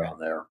 somewhere around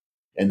there.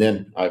 And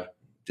then I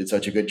did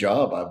such a good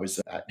job. I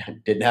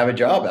didn't have a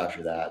job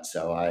after that.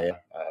 So I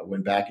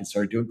went back and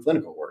started doing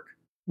clinical work.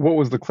 What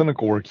was the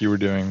clinical work you were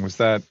doing? Was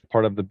that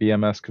part of the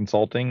BMS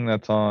consulting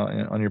that's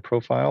on your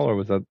profile, or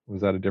was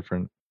that a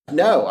different?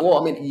 No. Well,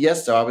 I mean,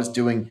 yes. So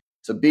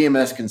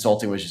BMS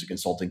Consulting was just a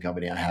consulting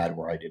company I had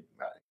where I did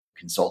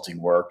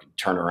consulting work and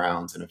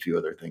turnarounds and a few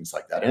other things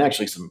like that. And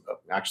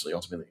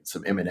ultimately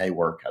some M&A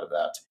work out of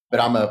that.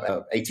 But I'm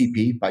a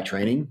ATP by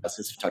training,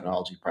 assistive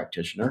technology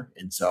practitioner.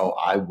 And so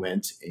I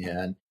went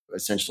and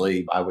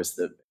essentially I was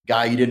the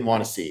guy you didn't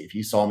want to see. If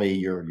you saw me,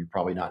 you're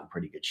probably not in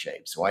pretty good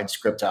shape. So I'd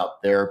script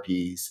out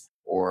therapies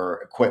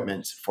or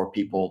equipment for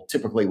people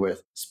typically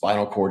with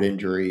spinal cord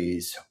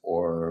injuries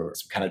or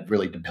some kind of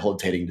really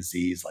debilitating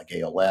disease like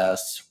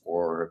ALS,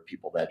 or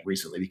people that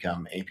recently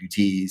become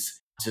amputees,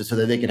 so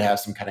that they could have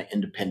some kind of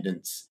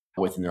independence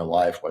within their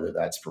life, whether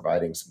that's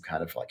providing some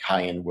kind of like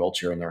high-end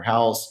wheelchair in their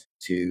house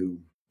to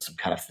some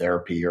kind of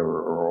therapy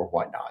or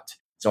whatnot.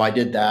 So I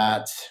did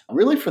that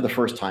really for the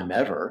first time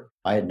ever.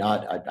 I had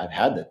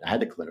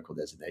the clinical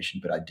designation,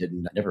 but I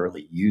never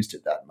really used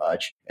it that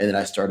much. And then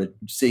I started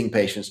seeing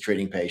patients,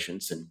 treating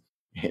patients, and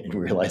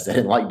realized I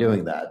didn't like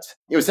doing that.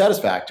 It was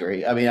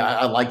satisfactory. I mean,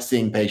 I like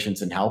seeing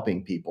patients and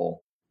helping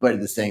people, but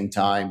at the same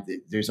time,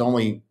 there's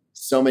only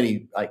so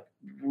many like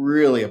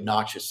really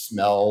obnoxious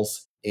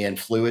smells and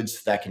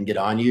fluids that can get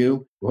on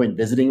you when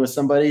visiting with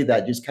somebody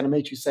that just kind of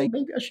makes you say,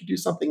 maybe I should do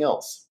something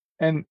else.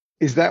 And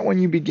is that when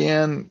you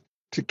began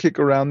to kick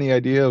around the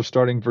idea of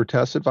starting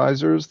Vertest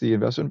Advisors, the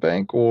investment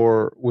bank,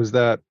 or was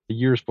that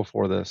years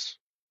before this?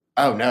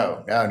 Oh,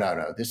 no.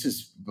 This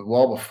is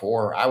well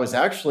before. And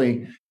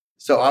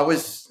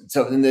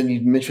then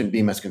you mentioned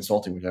BMS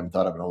Consulting, which I haven't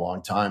thought of in a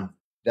long time.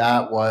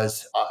 I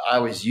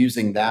was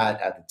using that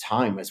at the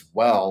time as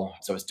well.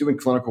 So I was doing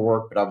clinical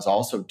work, but I was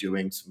also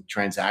doing some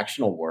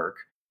transactional work,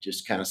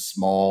 just kind of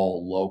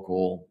small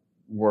local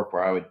work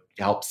where I would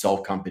help sell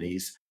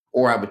companies,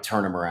 or I would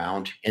turn them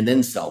around and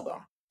then sell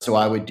them. So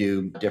I would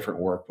do different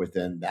work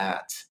within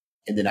that.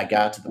 And then I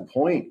got to the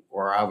point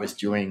where I was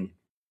doing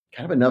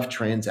kind of enough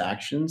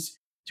transactions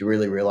to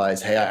really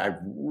realize, hey, I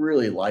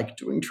really like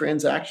doing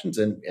transactions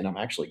and I'm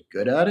actually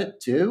good at it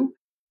too.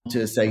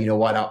 To say, you know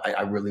what,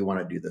 I really want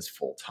to do this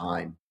full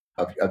time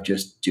of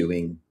just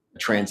doing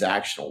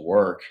transactional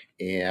work.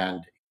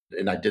 And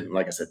I didn't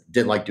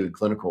like doing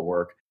clinical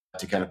work,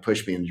 to kind of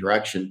push me in the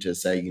direction to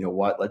say, you know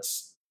what,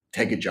 let's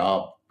take a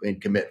job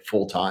and commit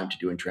full time to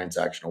doing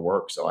transactional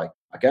work. So I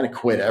kind of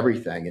quit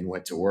everything and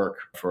went to work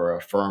for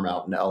a firm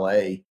out in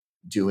LA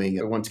doing,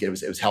 once again, it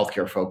was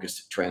healthcare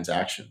focused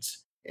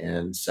transactions.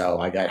 And so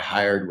I got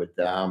hired with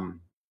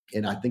them.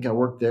 And I think I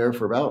worked there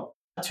for about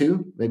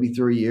 2, maybe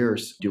 3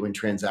 years doing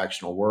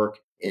transactional work.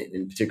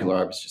 In particular,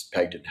 I was just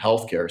pegged in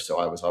healthcare. So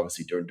I was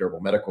obviously doing durable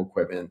medical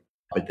equipment.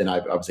 But then I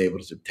was able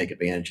to take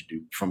advantage and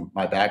do from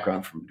my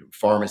background from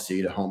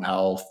pharmacy to home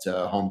health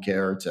to home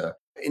care to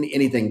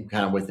anything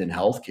kind of within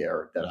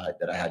healthcare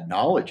that I had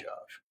knowledge of.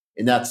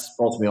 And that's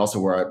ultimately also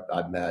where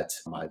I met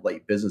my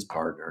late business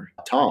partner,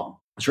 Tom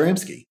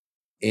Shramsky.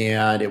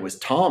 And it was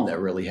Tom that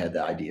really had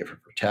the idea for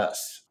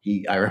Vertess.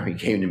 I remember he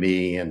came to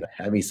me and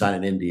had me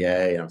sign an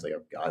NDA, and I was like,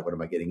 "Oh God, what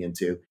am I getting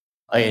into?"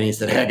 And he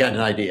said, "Hey, I got an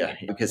idea,"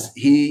 because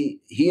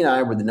he and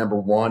I were the number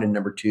one and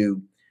number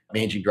two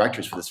managing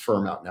directors for this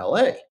firm out in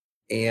LA.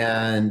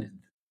 And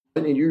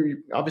you're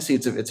obviously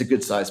it's a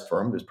good sized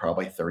firm. There's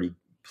probably 30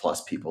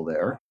 plus people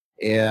there,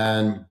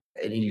 and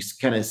he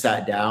just kind of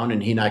sat down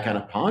and he and I kind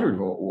of pondered,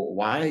 well,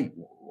 why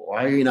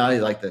are you not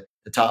like the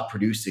top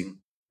producing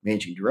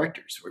managing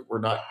directors? We're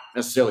not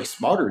necessarily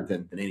smarter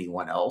than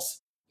anyone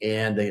else.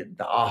 And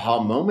the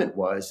aha moment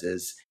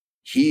is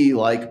he,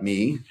 like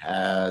me,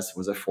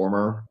 was a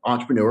former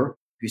entrepreneur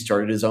who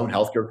started his own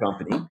healthcare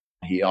company.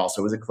 He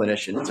also was a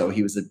clinician, so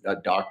he was a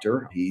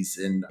doctor. He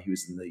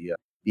was in the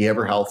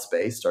behavioral health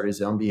space, started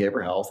his own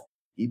behavioral health.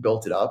 He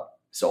built it up,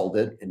 sold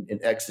it, and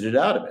exited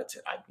out of it.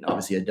 I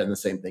obviously had done the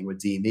same thing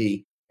with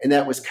DME. And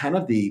that was kind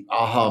of the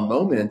aha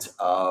moment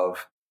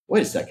of,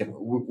 wait a second,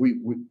 we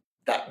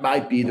that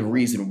might be the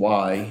reason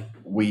why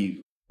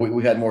we've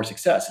had more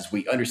success, is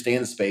we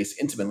understand the space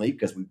intimately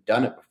because we've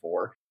done it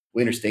before.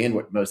 We understand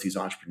what most of these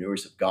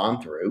entrepreneurs have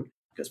gone through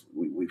because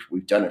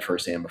we've done it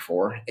firsthand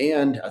before.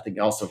 And I think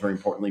also very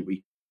importantly,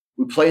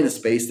 we play in the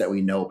space that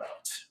we know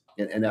about.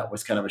 And that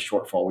was kind of a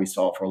shortfall we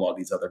saw for a lot of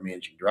these other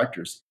managing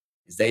directors,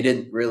 is they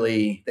didn't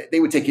really, they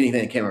would take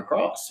anything that came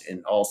across,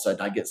 and all of a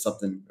sudden I get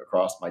something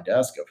across my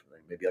desk of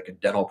maybe like a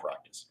dental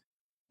practice.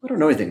 I don't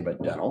know anything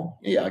about dental.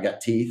 Yeah, I got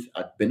teeth.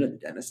 I've been to the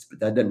dentist, but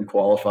that doesn't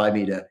qualify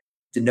me to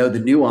know the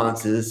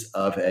nuances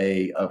of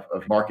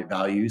market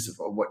values of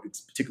what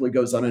particularly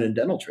goes on in a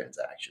dental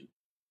transaction.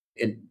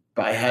 And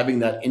by having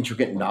that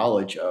intricate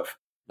knowledge of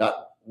not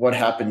what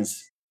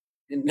happens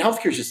in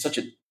healthcare is just such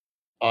an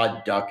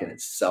odd duck in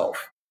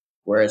itself.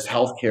 Whereas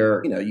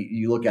healthcare,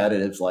 you look at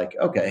it as like,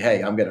 okay,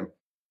 hey, I'm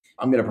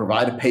gonna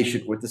provide a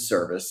patient with the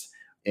service.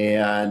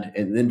 And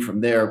then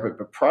from there,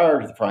 but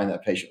prior to providing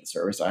that patient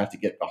service, I have to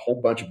get a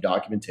whole bunch of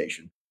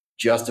documentation,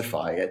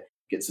 justify it,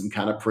 get some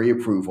kind of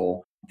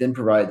pre-approval, then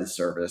provide the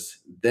service,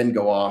 then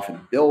go off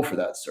and bill for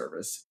that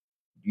service.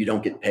 You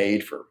don't get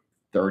paid for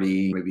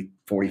 30, maybe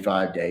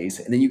 45 days,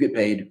 and then you get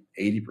paid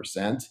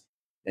 80%.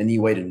 And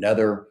you wait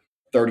another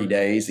 30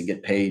 days and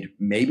get paid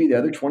maybe the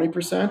other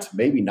 20%,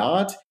 maybe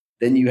not.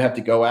 Then you have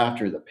to go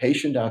after the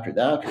patient after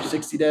that for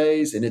 60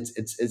 days. And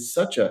it's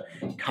such a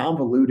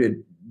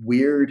convoluted,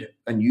 weird,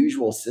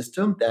 unusual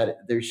system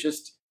that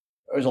there's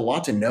a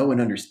lot to know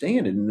and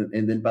understand.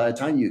 And then by the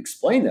time you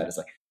explain that, it's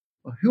like,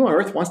 well, who on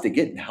earth wants to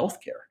get in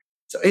healthcare?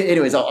 So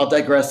anyways, I'll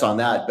digress on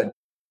that, but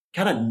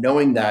kind of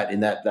knowing that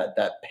and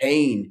that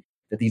pain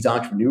that these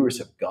entrepreneurs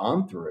have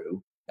gone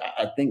through,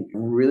 I think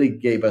really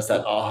gave us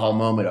that aha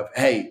moment of,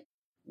 hey,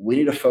 we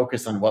need to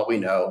focus on what we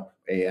know,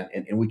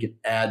 and we can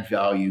add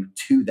value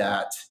to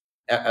that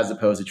as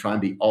opposed to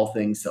trying to be all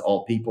things to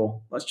all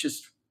people. Let's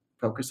just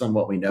focus on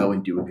what we know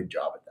and do a good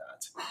job at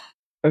that.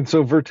 And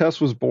so Vertess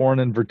was born,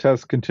 and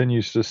Vertess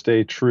continues to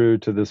stay true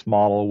to this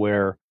model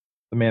where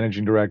the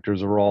managing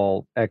directors are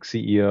all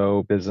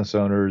ex-CEO business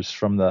owners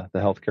from the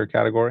healthcare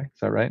category. Is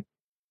that right?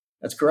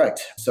 That's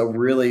correct. So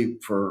really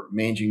for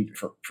managing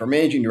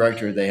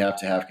director, they have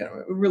to have kind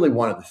of really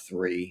one of the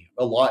three.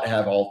 A lot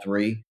have all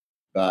three,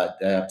 but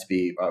they have to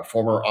be a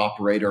former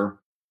operator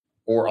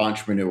or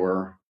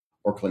entrepreneur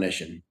or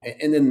clinician.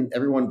 And then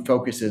everyone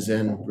focuses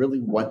in really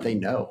what they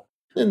know.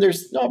 And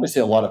there's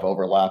obviously a lot of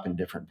overlap in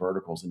different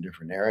verticals in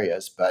different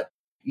areas. But,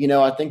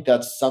 I think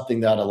that's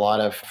something that a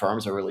lot of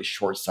firms are really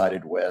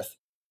short-sighted with,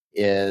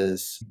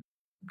 is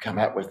come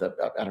out with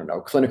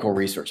clinical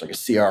research, like a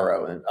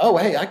CRO. And, oh,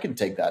 hey, I can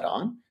take that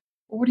on.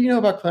 Well, what do you know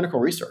about clinical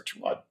research?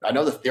 Well, I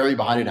know the theory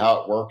behind it,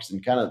 how it works,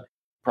 and kind of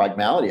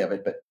pragmality of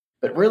it.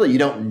 But really, you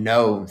don't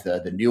know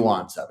the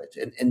nuance of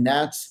it. And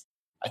that's,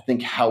 I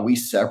think, how we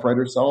separate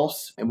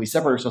ourselves. And we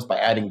separate ourselves by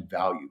adding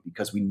value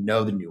because we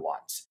know the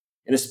nuance.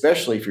 And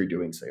especially if you're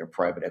doing, say, a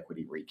private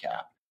equity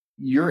recap,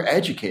 you're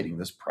educating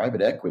this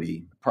private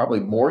equity probably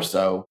more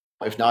so,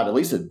 if not at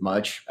least as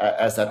much,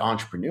 as that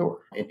entrepreneur,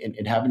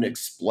 and having to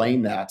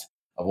explain that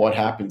of what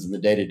happens in the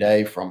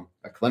day-to-day from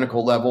a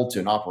clinical level to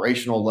an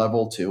operational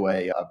level to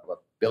a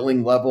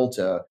billing level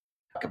to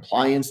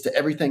compliance to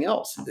everything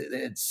else.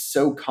 It's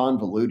so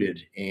convoluted,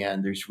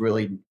 and there's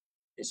really,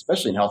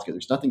 especially in healthcare,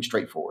 there's nothing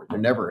straightforward. There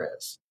never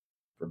is.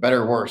 For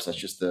better or worse, that's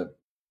just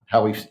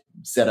how we've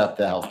set up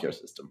the healthcare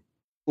system.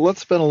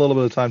 Let's spend a little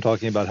bit of time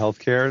talking about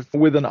healthcare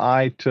with an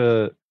eye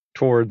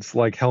towards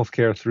like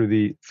healthcare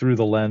through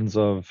the lens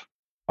of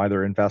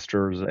either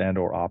investors and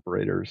or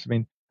operators. I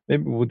mean,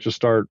 maybe we'll just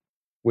start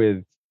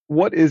with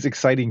what is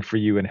exciting for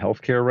you in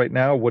healthcare right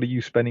now? What are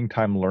you spending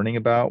time learning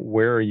about?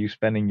 Where are you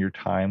spending your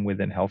time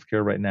within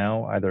healthcare right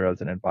now, either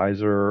as an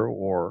advisor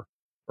or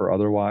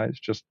otherwise?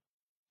 Just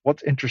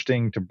what's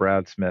interesting to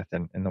Brad Smith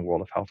in the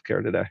world of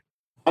healthcare today?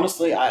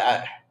 Honestly,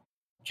 I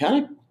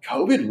kind of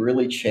COVID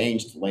really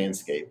changed the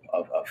landscape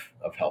of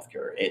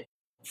healthcare. It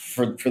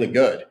for the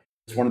good.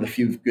 It's one of the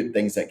few good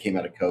things that came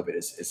out of COVID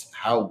is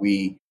how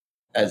we,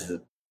 as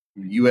the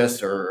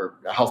U.S. or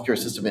healthcare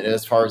system, and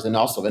as far as and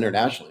also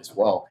internationally as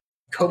well,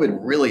 COVID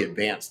really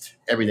advanced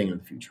everything in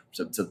the future.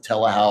 So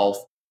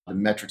telehealth, the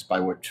metrics by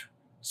which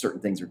certain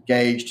things are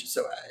gauged.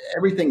 So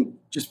everything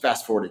just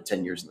fast forwarded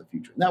 10 years in the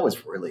future, and that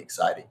was really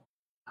exciting.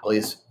 At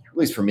least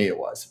for me it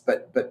was.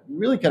 But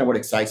really, kind of what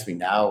excites me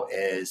now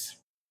is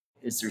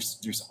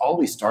there's all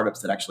these startups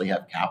that actually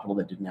have capital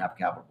that didn't have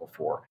capital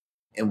before.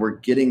 And we're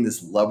getting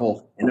this level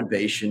of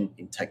innovation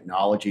in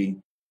technology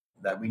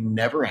that we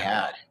never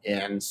had.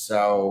 And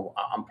so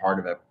I'm part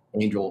of an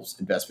angels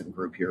investment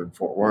group here in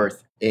Fort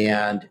Worth.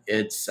 And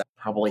it's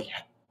probably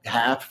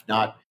half,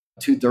 not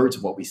two-thirds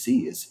of what we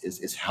see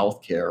is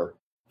healthcare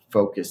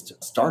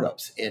focused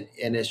startups. And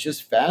it's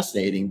just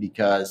fascinating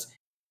because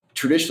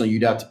traditionally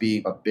you'd have to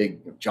be a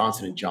big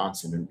Johnson and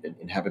Johnson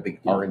and have a big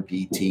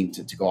R&D team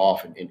to go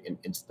off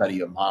and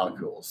study a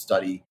molecule,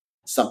 study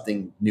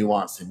something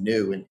nuanced and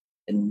new. And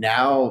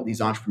now these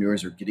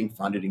entrepreneurs are getting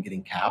funded and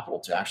getting capital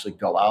to actually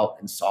go out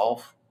and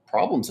solve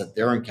problems that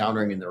they're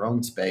encountering in their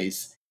own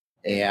space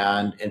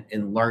and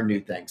learn new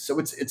things. So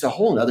it's a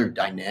whole other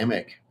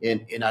dynamic.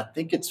 And I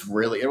think it's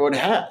really, and what it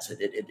has,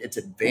 it's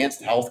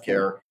advanced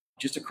healthcare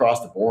just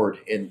across the board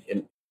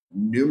in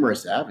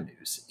numerous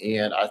avenues.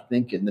 And I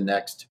think in the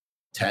next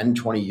 10,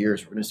 20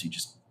 years, we're going to see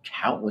just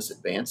countless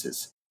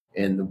advances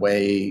in the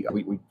way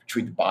we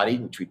treat the body,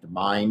 we treat the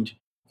mind,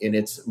 and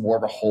it's more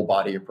of a whole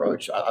body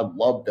approach. I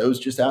love those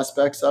just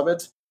aspects of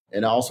it.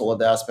 And I also love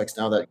the aspects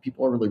now that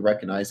people are really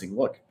recognizing,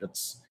 look,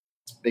 let's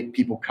make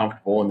people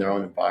comfortable in their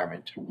own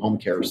environment. Home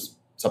care is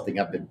something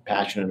I've been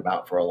passionate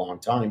about for a long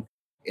time.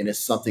 And it's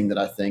something that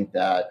I think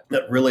that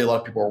really a lot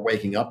of people are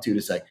waking up to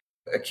say,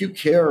 acute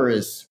care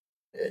it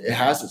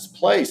has its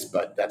place,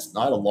 but that's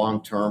not a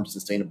long-term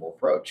sustainable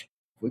approach.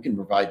 If we can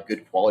provide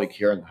good quality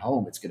care in the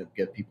home, it's going to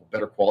get people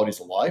better qualities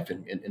of life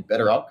and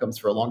better outcomes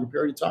for a longer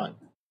period of time.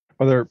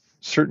 Are there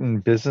certain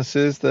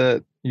businesses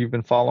that you've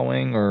been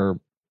following or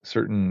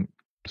certain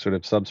sort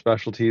of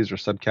subspecialties or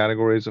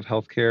subcategories of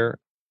healthcare?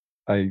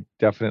 I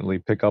definitely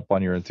pick up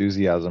on your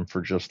enthusiasm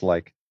for just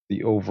like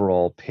the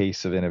overall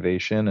pace of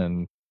innovation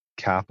and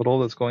capital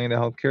that's going into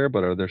healthcare,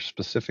 but are there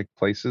specific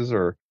places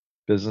or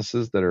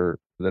businesses that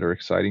are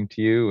exciting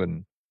to you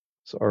and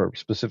or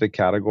specific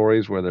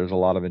categories where there's a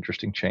lot of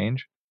interesting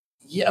change?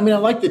 Yeah, I mean, I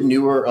like the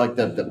newer, like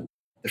the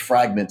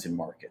fragmented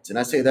markets, and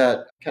I say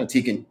that kind of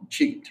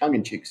tongue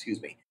in cheek,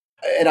 excuse me.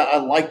 And I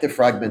like the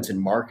fragmented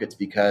markets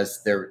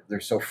because they're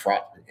so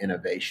fraught with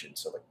innovation.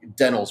 So like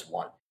dental's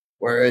one,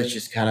 where it's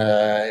just kind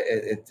of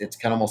it's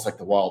kind of almost like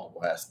the Wild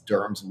West.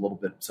 Derm's a little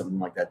bit something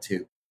like that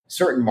too.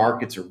 Certain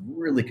markets are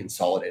really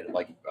consolidated,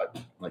 like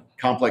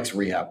complex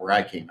rehab, where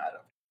I came out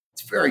of.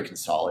 It's very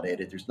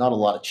consolidated. There's not a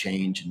lot of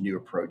change and new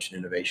approach and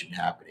innovation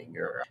happening.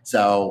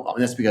 And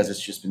that's because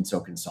it's just been so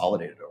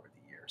consolidated over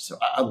the years. So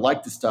I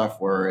like the stuff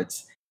where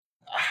it's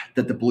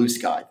that the blue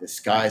sky, the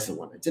sky's the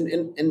limit.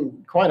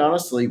 And quite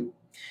honestly,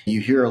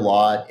 you hear a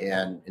lot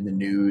in the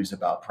news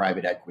about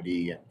private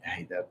equity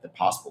and the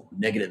possible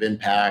negative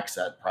impacts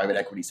that private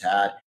equity's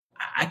had.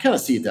 I kind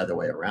of see it the other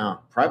way around.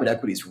 Private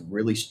equity's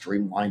really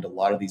streamlined a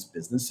lot of these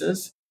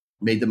businesses,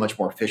 made them much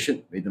more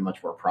efficient, made them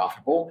much more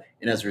profitable,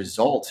 and as a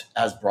result,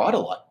 has brought a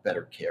lot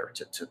better care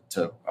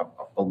to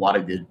a lot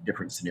of the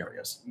different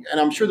scenarios. And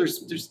I'm sure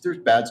there's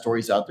bad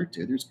stories out there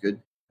too. There's good.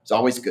 It's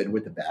always good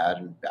with the bad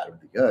and bad with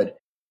the good.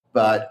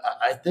 But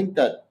I think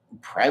that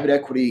private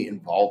equity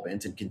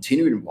involvement and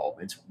continued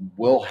involvement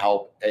will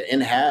help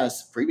and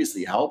has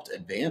previously helped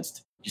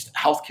advance just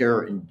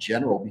healthcare in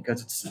general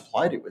because it's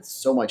supplied it with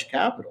so much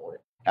capital.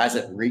 Has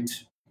it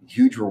reaped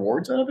huge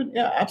rewards out of it?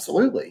 Yeah,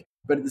 absolutely.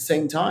 But at the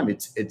same time,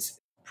 it's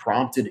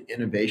prompted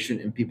innovation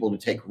and people to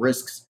take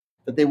risks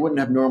that they wouldn't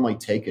have normally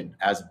taken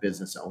as a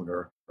business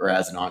owner or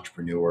as an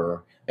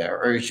entrepreneur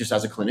or it's just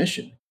as a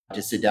clinician.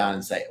 To sit down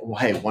and say, well,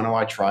 hey, why don't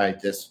I try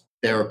this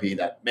therapy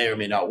that may or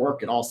may not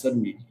work? And all of a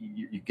sudden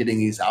you're getting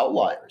these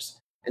outliers.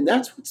 And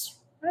that's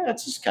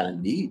just kind of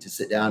neat to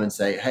sit down and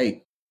say,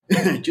 hey,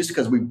 just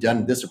because we've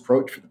done this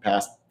approach for the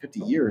past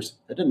 50 years,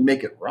 that doesn't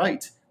make it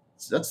right.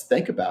 So let's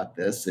think about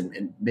this.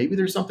 And maybe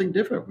there's something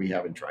different we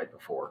haven't tried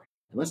before.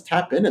 And let's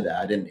tap into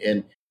that.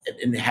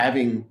 And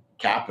having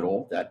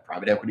capital that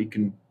private equity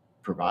can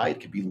provide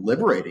can be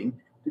liberating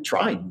to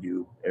try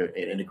new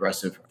and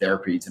aggressive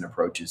therapies and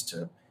approaches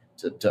to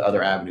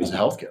other avenues of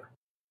healthcare.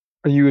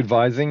 Are you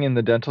advising in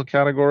the dental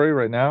category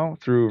right now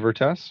through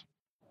Vertes?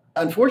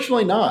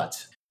 Unfortunately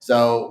not.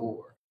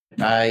 So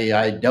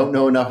I don't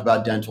know enough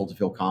about dental to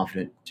feel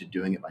confident to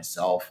doing it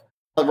myself.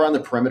 I run the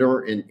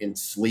perimeter in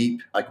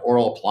sleep, like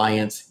oral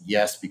appliance,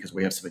 yes, because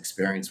we have some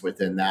experience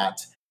within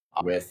that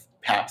with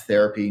PAP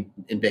therapy,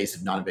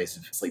 invasive,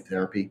 non-invasive sleep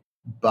therapy.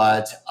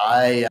 But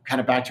I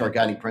kind of back to our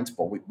guiding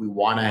principle. We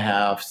want to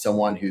have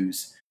someone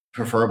who's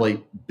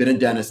preferably been a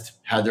dentist,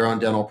 had their own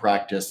dental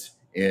practice,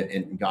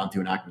 and gone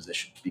through an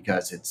acquisition,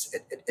 because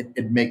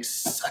it makes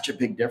such a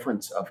big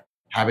difference of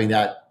having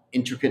that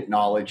intricate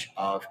knowledge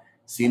of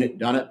seen it,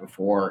 done it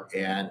before.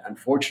 And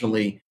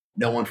unfortunately,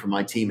 no one from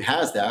my team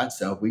has that.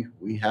 So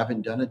we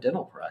haven't done a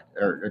dental practice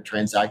or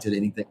transacted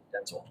anything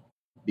dental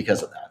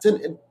because of that.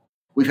 And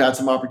we've had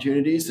some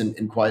opportunities,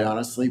 and quite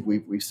honestly,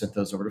 we've sent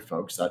those over to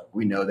folks that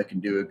we know that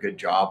can do a good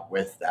job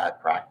with that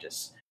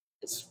practice.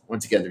 It's,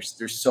 once again,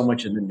 there's so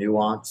much in the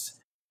nuance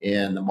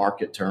in the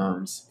market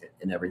terms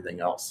and everything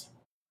else.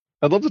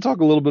 I'd love to talk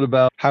a little bit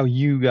about how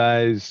you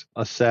guys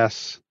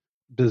assess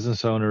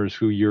business owners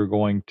who you're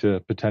going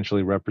to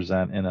potentially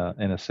represent in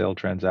a sale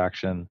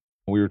transaction.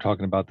 We were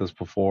talking about this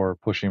before,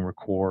 pushing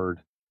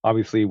record.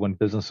 Obviously, when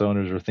business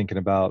owners are thinking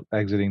about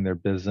exiting their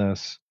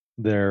business,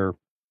 they're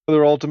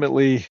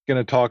ultimately going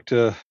to talk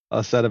to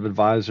a set of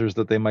advisors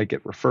that they might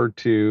get referred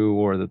to,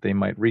 or that they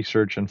might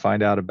research and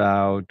find out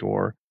about,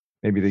 or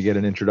maybe they get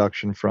an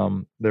introduction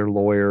from their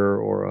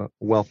lawyer or a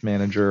wealth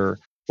manager,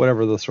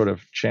 whatever the sort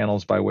of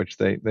channels by which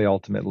they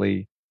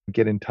ultimately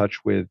get in touch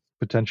with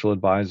potential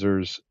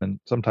advisors. And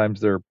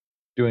sometimes they're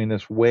doing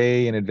this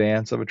way in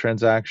advance of a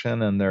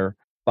transaction and they're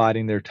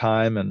biding their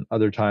time. And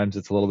other times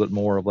it's a little bit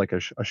more of like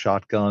a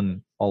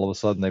shotgun. All of a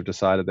sudden they've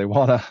decided they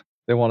want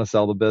to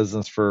sell the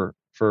business for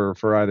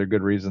either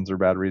good reasons or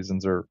bad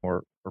reasons or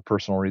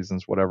personal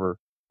reasons, whatever.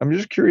 I'm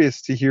just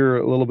curious to hear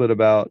a little bit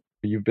about,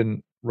 you've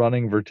been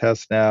running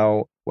Vertesse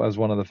now as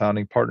one of the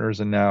founding partners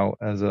and now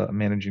as a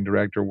managing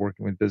director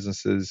working with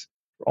businesses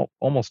for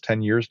almost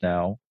 10 years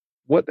now.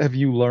 What have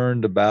you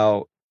learned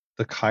about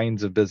the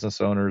kinds of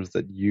business owners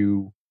that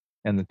you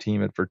and the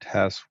team at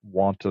Vertesse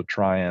want to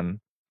try and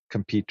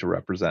compete to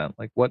represent?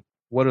 Like what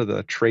are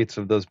the traits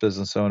of those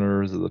business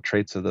owners, or the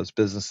traits of those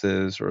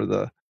businesses, or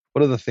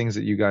what are the things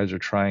that you guys are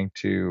trying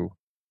to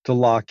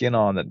lock in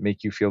on that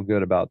make you feel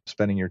good about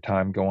spending your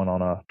time going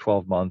on a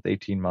 12-month,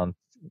 18-month,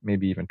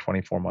 maybe even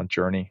 24-month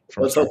journey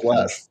from Let's start hope to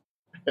finish?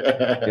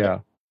 less. Yeah.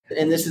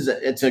 And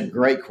it's a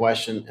great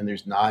question, and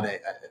there's not a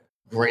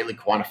greatly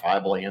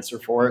quantifiable answer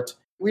for it.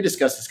 We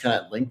discuss this kind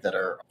of at length at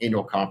our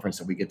annual conference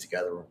that we get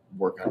together,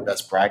 work on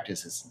best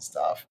practices and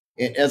stuff.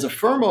 And as a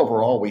firm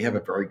overall, we have a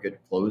very good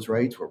close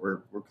rate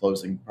where we're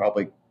closing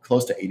probably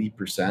close to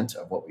 80%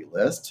 of what we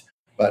list.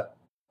 But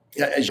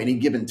at any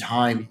given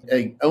time,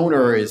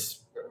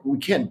 we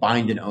can't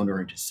bind an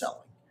owner into selling.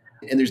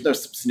 And there's no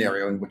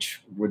scenario in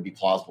which would be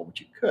plausible, but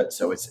you could.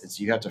 So it's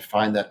you have to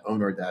find that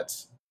owner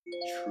that's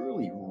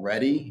truly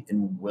ready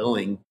and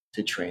willing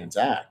to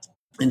transact.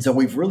 And so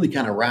we've really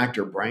kind of racked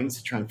our brains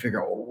to try and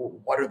figure out,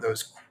 what are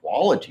those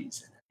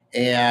qualities?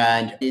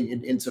 And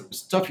in some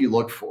stuff you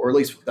look for, or at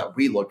least that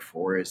we look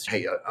for, is,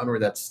 hey, an owner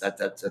that's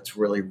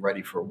really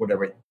ready for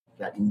whatever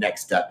that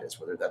next step is,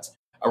 whether that's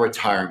a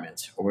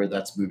retirement or whether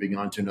that's moving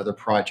on to another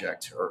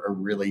project, or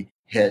really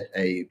hit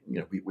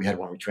we had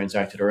one we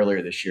transacted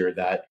earlier this year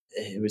that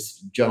it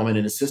was a gentleman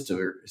and his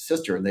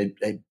sister, and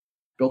they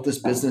built this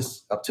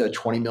business up to it's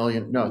a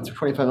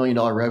 $25 million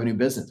revenue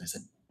business. I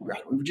said,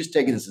 we've just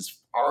taken this as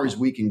far as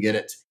we can get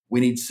it. We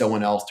need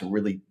someone else to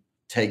really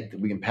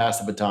we can pass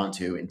the baton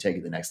to and take it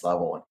to the next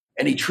level.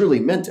 And he truly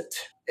meant it.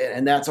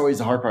 And that's always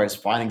the hard part, is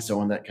finding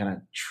someone that kind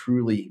of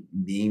truly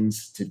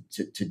means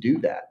to do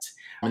that.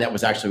 And that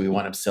was actually, we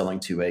wound up selling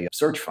to a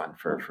search fund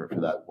for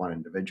that one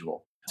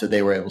individual. So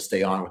they were able to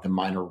stay on with a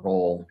minor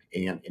role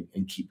and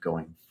keep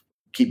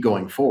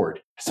going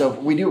forward. So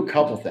we do a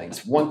couple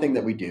things. One thing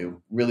that we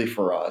do really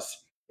for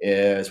us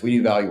is we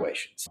do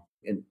valuations.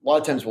 And a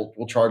lot of times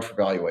we'll charge for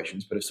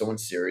valuations, but if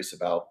someone's serious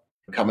about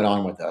coming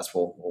on with us,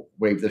 we'll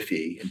waive the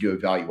fee and do a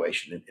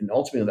valuation. And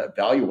ultimately that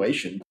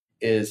valuation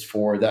is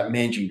for that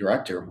managing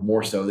director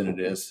more so than it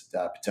is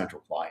that potential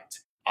client.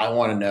 I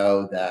want to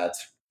know that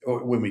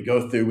when we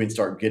go through and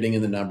start getting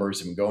in the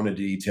numbers and go into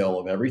detail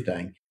of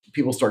everything,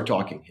 people start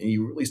talking and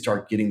you really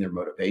start getting their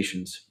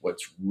motivations,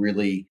 what's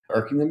really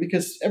irking them,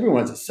 because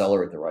everyone's a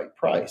seller at the right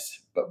price.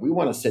 But we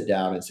want to sit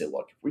down and say,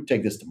 look, if we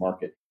take this to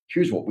market,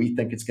 here's what we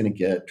think it's going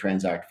to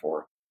transact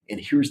for. And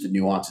here's the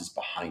nuances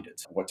behind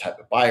it. What type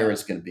of buyer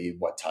it's going to be,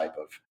 what type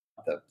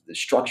of the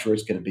structure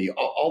is going to be,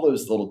 all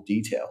those little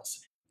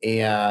details.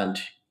 And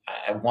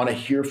I want to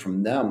hear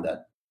from them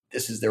that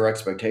this is their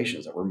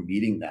expectations, that we're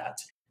meeting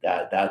that's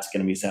going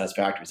to be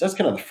satisfactory. So that's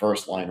kind of the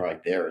first line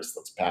right there, is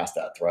let's pass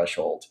that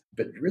threshold.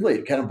 But really,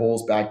 it kind of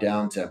boils back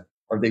down to,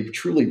 are they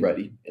truly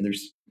ready? And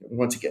there's,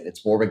 once again,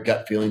 it's more of a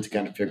gut feeling to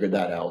kind of figure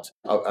that out.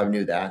 I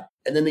knew that.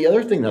 And then the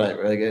other thing that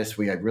I guess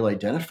we had really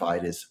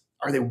identified is,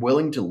 are they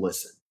willing to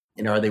listen?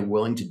 And are they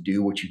willing to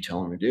do what you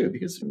tell them to do?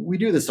 Because we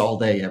do this all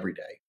day, every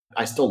day.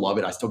 I still love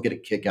it. I still get a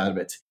kick out of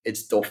it. It's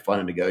still fun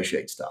to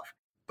negotiate stuff.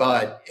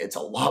 But it's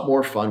a lot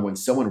more fun when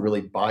someone really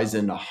buys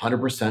in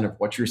 100% of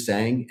what you're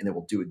saying, and they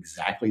will do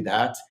exactly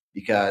that.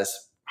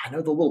 Because I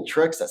know the little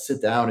tricks that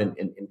sit down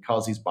and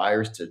cause these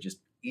buyers to just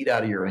eat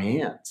out of your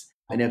hands.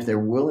 And if they're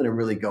willing to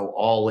really go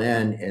all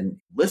in and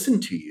listen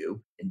to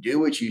you and do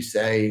what you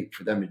say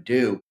for them to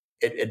do,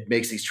 it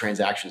makes these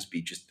transactions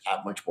be just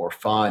that much more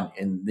fun.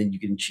 And then you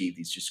can achieve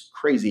these just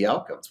crazy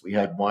outcomes. We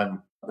had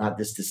one, not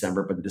this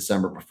December, but the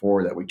December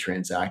before that we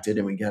transacted,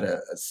 and we got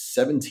a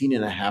 17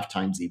 and a half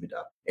times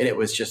EBITDA. And it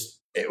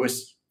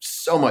was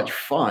so much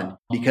fun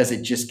because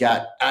it just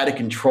got out of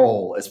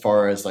control as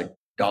far as like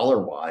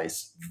dollar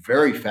wise,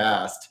 very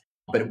fast.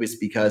 But it was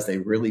because they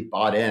really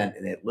bought in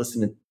and they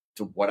listened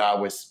to what I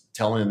was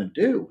telling them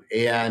to do.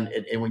 And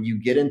when you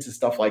get into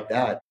stuff like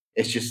that,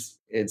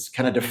 it's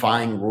kind of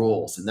defying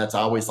rules. And that's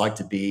I always like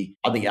to be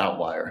on the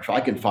outlier. If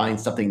I can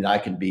find something that I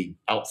can be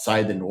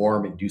outside the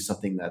norm and do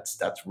something that's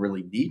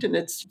really neat, and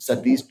it's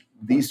set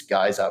these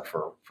guys up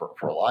for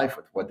life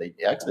with what they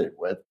exited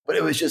with. But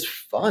it was just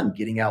fun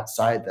getting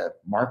outside the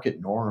market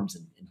norms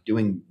and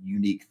doing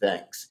unique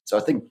things. So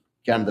I think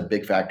kind of the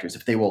big factor is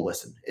if they will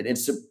listen. And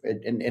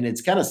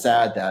it's kind of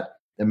sad that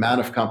the amount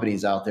of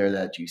companies out there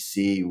that you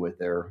see with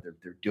they're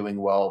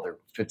doing well, they're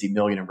 50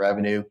 million in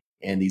revenue,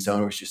 and these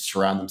owners just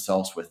surround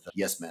themselves with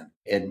yes men.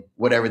 And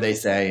whatever they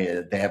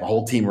say, they have a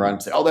whole team run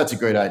and say, oh, that's a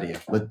great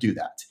idea. Let's do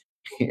that.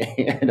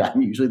 And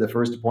I'm usually the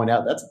first to point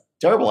out that's a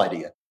terrible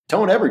idea.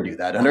 Don't ever do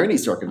that under any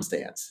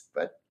circumstance.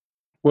 But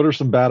what are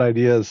some bad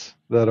ideas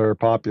that are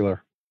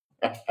popular?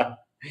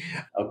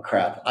 Oh,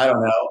 crap. I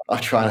don't know. I'm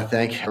trying to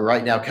think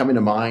right now coming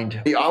to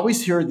mind. You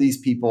always hear these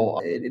people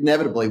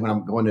inevitably when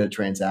I'm going to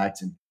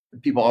transact, and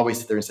people always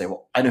sit there and say,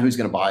 well, I know who's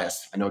going to buy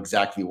us. I know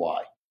exactly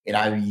why. And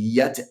I've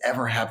yet to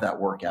ever have that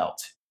work out.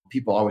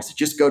 People always say,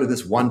 just go to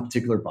this one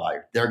particular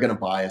buyer. They're going to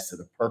buy us to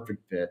the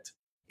perfect fit.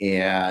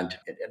 And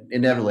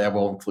inevitably, I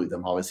will include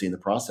them obviously in the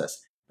process.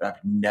 But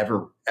I've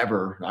never,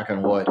 ever, knock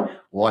on wood,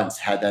 once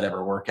had that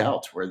ever work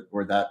out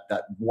where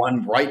that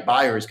one right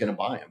buyer is going to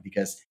buy them.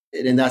 Because,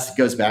 and that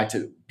goes back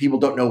to people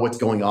don't know what's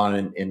going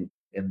on in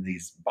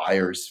these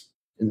buyers,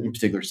 in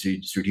particular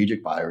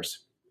strategic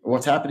buyers,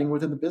 what's happening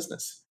within the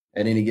business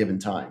at any given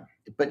time.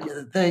 But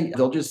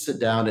they'll just sit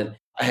down and,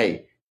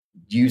 hey,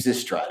 use this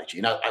strategy.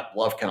 And I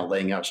love kind of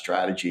laying out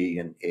strategy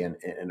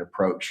and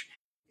approach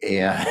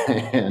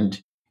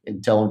and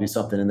tell them to do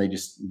something, and they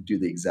just do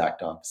the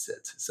exact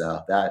opposite.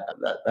 So that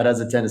has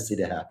a tendency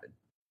to happen.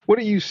 What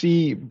do you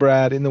see,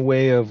 Brad, in the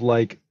way of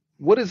like,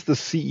 what is the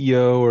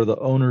CEO or the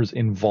owner's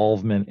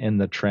involvement in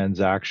the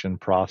transaction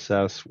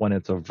process when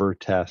it's a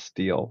Vertest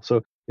deal?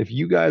 So if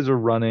you guys are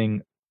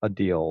running a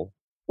deal,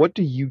 what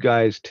do you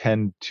guys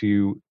tend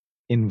to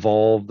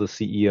involve the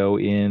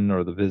CEO in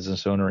or the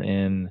business owner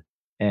in?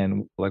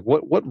 And like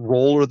what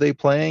role are they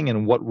playing,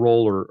 and what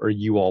role are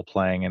you all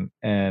playing?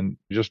 And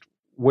just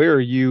where are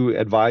you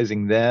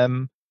advising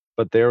them,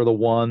 but they're the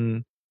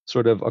one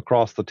sort of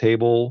across the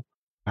table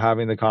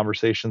having the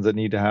conversations that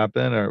need to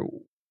happen? Or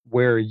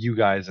where are you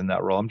guys in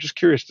that role? I'm just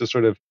curious to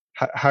sort of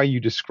how you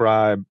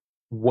describe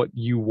what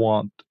you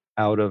want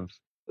out of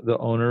the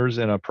owners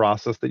in a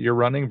process that you're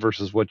running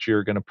versus what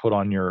you're going to put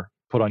on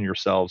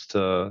yourselves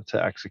to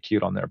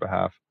execute on their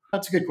behalf.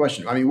 That's a good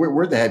question. I mean,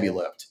 we're the heavy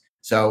lift.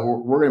 So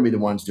we're going to be the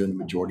ones doing the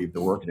majority of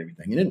the work and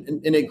everything.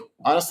 And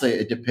honestly,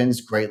 it depends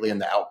greatly on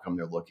the outcome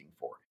they're looking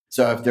for.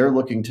 So if they're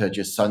looking to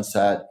just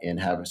sunset and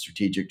have a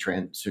strategic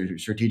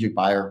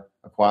buyer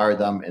acquire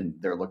them and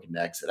they're looking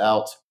to exit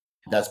out,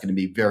 that's going to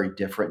be very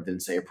different than,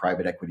 say, a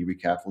private equity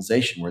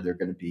recapitalization where they're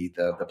going to be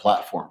the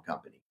platform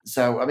company.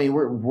 So, I mean,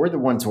 we're the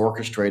ones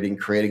orchestrating,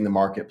 creating the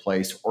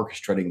marketplace,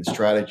 orchestrating the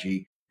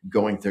strategy,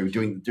 going through,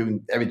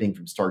 doing everything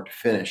from start to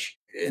finish.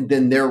 And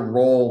then their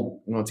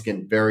role, once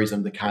again, varies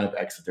on the kind of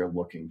exit they're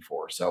looking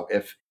for. So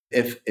if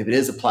it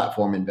is a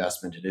platform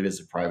investment, if it is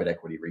a private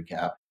equity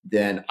recap,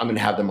 then I'm going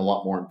to have them a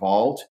lot more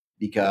involved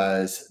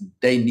because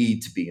they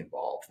need to be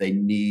involved. They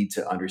need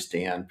to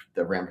understand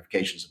the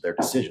ramifications of their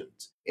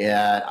decisions.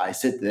 And I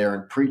sit there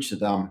and preach to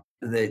them.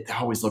 They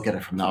always look at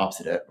it from the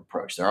opposite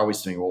approach. They're always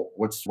saying, well,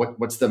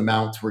 what's the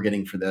amount we're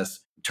getting for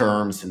this,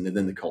 terms, and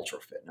then the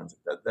cultural fit. And I was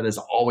like, that is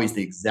always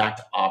the exact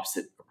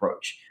opposite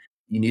approach.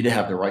 You need to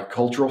have the right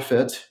cultural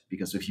fit,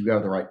 because if you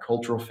have the right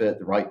cultural fit,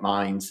 the right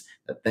minds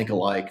that think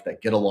alike,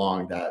 that get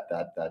along, that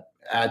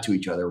add to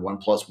each other,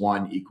 1 +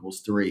 1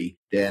 = 3,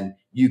 then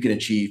you can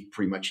achieve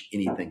pretty much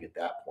anything at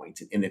that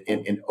point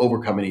and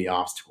overcome any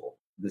obstacle.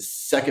 The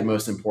second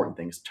most important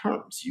thing is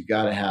terms. You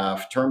got to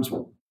have terms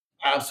will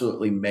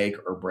absolutely make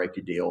or break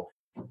a deal.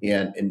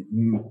 And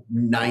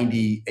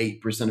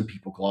 98% of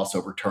people gloss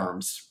over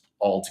terms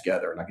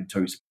altogether. And I can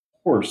tell you some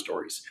horror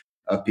stories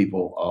of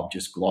people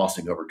just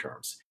glossing over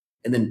terms.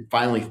 And then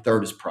finally,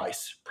 third is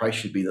price. Price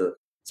should be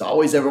it's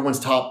always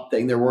everyone's top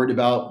thing they're worried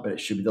about, but it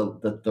should be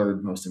the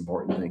third most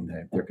important thing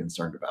that they're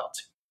concerned about.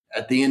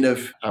 At the end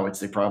of, I would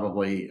say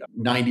probably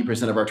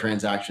 90% of our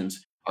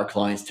transactions, our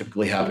clients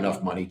typically have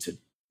enough money to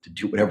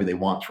do whatever they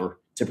want for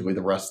typically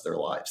the rest of their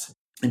lives.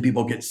 And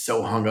people get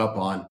so hung up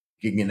on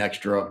getting an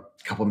extra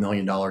couple $1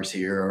 million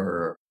here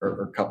or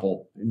a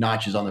couple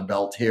notches on the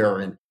belt here.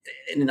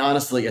 And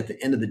honestly, at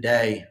the end of the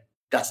day,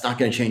 that's not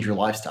going to change your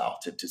lifestyle.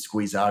 To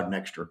squeeze out an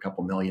extra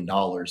couple $1 million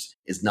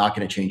is not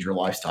going to change your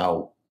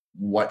lifestyle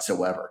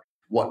whatsoever.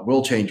 What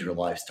will change your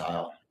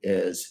lifestyle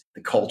is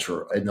the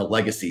culture and the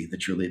legacy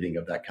that you're leaving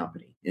of that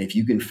company. And if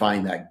you can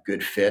find that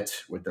good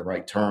fit with the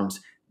right terms,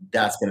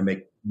 that's going to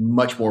make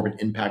much more of an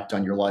impact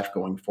on your life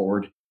going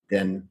forward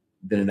than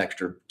an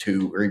extra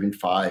 $2 or even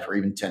 $5 or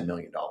even $10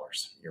 million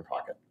in your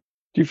pocket.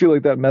 Do you feel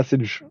like that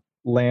message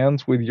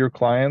lands with your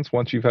clients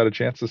once you've had a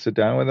chance to sit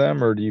down with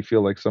them, or do you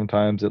feel like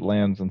sometimes it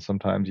lands and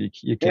sometimes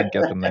you can't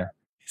get them there?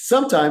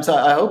 Sometimes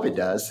I hope it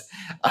does.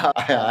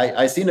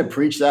 I seem to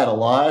preach that a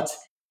lot,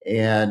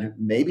 and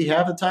maybe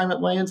half the time it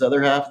lands,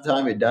 other half the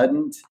time it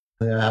doesn't.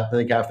 I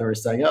think half of them are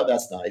saying, "Oh,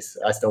 that's nice.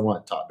 I still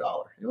want top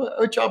dollar,"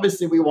 which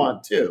obviously we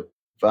want too.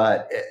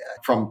 But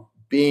from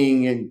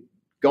being and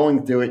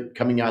going through it,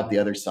 coming out the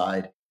other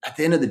side, at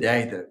the end of the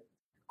day, the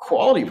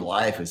quality of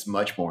life is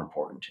much more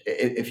important.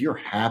 If you're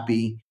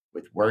happy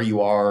with where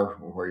you are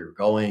or where you're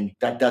going,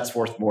 that's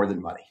worth more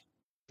than money.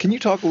 Can you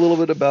talk a little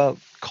bit about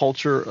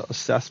culture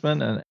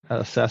assessment and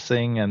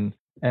assessing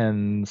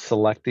and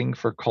selecting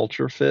for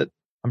culture fit?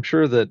 I'm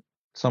sure that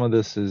some of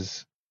this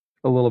is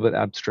a little bit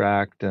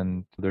abstract,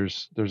 and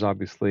there's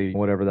obviously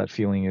whatever that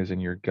feeling is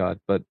in your gut.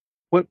 But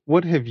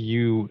what have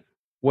you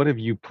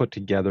put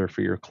together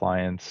for your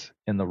clients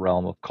in the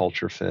realm of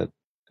culture fit,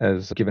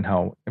 as given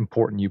how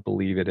important you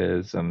believe it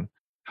is and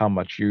how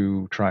much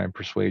you try and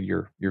persuade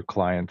your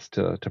clients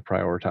to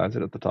prioritize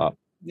it at the top?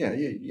 Yeah,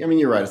 I mean,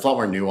 you're right. It's a lot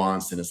more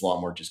nuanced and it's a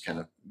lot more just kind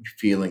of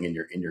feeling in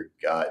your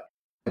gut.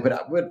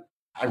 But what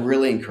I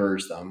really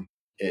encourage them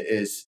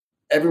is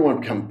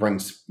everyone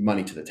brings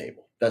money to the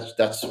table.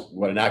 That's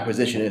what an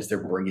acquisition is.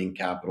 They're bringing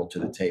capital to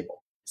the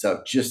table.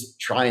 So just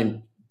try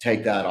and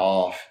take that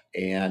off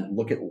and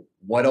look at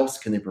what else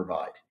can they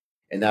provide.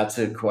 And that's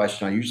a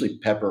question I usually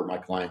pepper my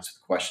clients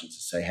with questions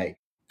to say, hey,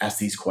 ask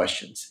these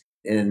questions.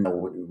 And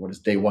what does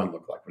day one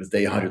look like? What does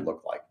day 100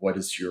 look like? What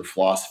is your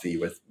philosophy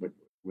with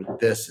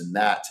this and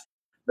that?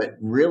 But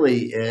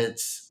really,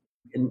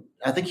 and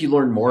I think you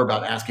learn more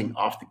about asking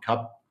off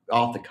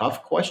the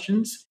cuff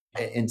questions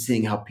and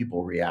seeing how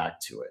people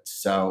react to it.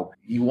 So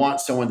you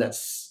want someone that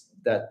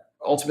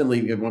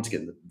ultimately, once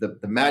again,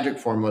 the magic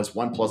formula is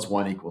 1 +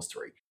 1 =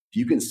 3. If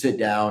you can sit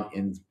down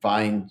and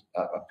find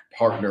a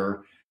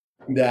partner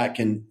that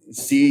can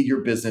see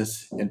your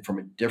business and from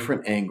a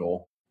different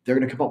angle, they're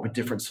going to come up with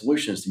different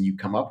solutions than you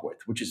come up with,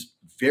 which is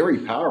very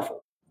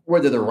powerful.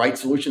 Whether they're right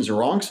solutions or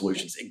wrong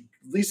solutions,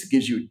 at least it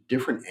gives you a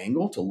different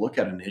angle to look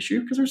at an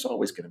issue, because there's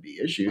always going to be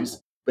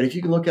issues. But if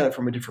you can look at it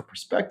from a different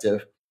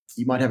perspective,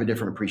 you might have a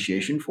different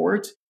appreciation for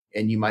it,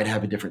 and you might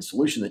have a different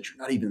solution that you're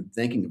not even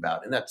thinking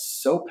about. And that's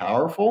so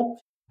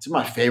powerful. Some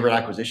of my favorite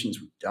acquisitions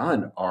we've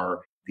done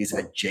are these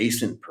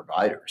adjacent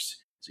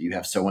providers. So you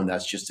have someone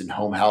that's just in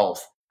home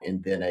health,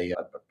 and then a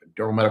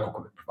durable medical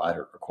equipment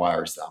provider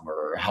acquires them,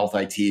 or health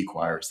IT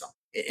acquires them.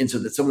 And so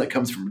that's someone that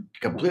comes from a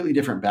completely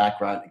different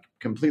background,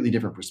 completely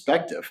different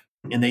perspective,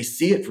 and they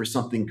see it for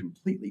something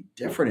completely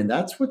different. And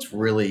that's what's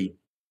really,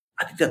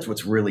 I think that's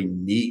what's really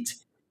neat,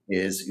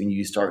 is when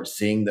you start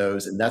seeing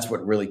those, and that's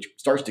what really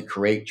starts to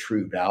create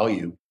true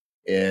value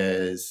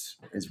is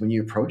when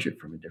you approach it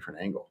from a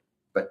different angle.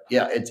 But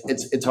yeah,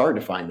 it's hard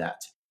to find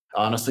that.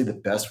 Honestly, the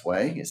best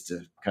way is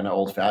to kind of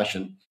old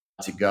fashioned,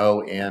 to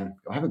go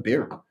have a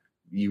beer.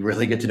 You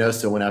really get to know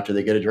someone after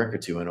they get a drink or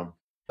two in them.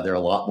 They're a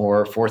lot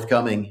more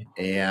forthcoming,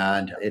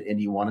 and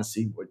you want to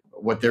see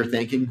what they're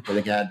thinking, where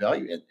they can add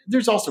value. And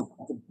there's also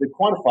the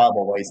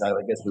quantifiable ways, I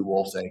guess we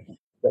will say,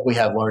 that we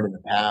have learned in the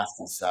past.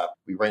 Is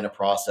we ran a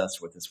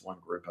process with this one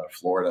group out of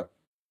Florida.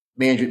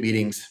 Management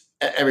meetings,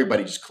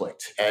 everybody just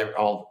clicked.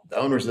 All the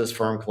owners of this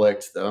firm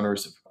clicked. The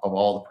owners of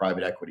all the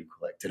private equity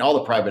clicked. And all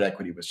the private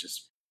equity was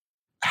just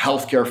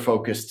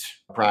healthcare-focused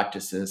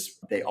practices.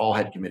 They all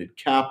had committed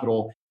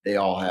capital. They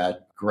all had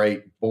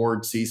great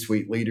board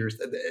C-suite leaders.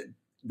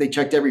 They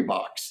checked every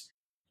box.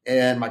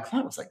 And my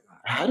client was like,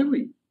 how do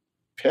we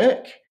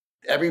pick?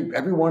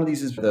 Every one of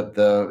these is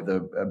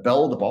the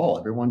belle of the ball.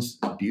 Everyone's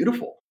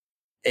beautiful.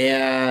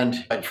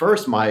 And at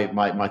first, my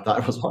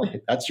thought was, well,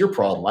 that's your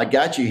problem. I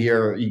got you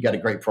here. You got a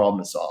great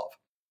problem to solve.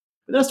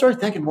 But then I started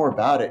thinking more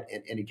about it,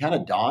 and it kind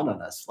of dawned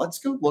on us, let's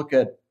go look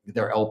at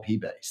their LP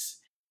base.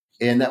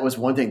 And that was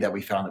one thing that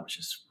we found that was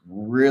just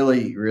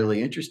really,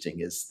 really interesting,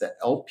 is that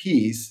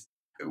LPs,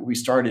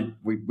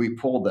 we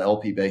pulled the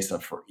LP base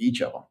up for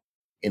each of them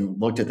and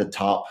looked at the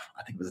top,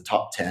 I think it was the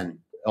top 10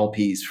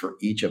 LPs for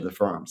each of the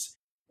firms.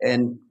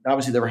 And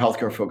obviously there were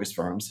healthcare focused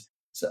firms.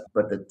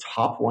 But the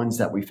top ones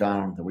that we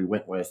found that we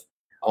went with,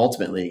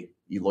 ultimately,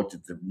 you looked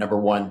at the number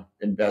one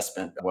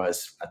investment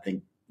was, I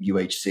think,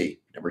 UHC.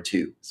 Number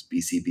 2 was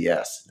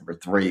BCBS. Number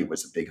 3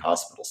 was a big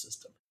hospital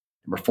system.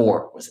 Number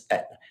 4 was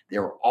Aetna. They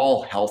were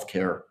all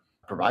healthcare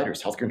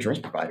providers, healthcare insurance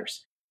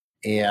providers.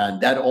 And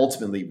that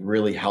ultimately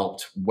really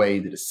helped weigh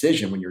the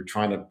decision when you're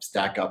trying to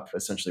stack up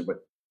essentially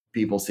what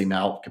people see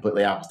now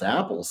completely apples to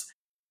apples,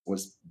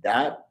 was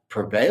that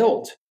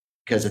prevailed.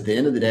 Because at the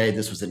end of the day,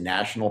 this was a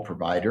national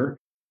provider.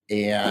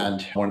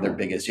 And one of their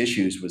biggest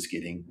issues was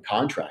getting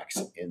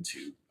contracts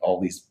into all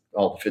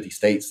the 50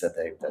 states that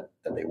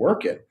they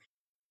work in.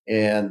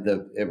 And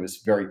it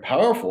was very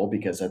powerful,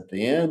 because at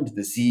the end,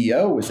 the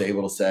CEO was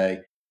able to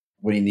say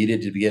what he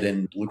needed to get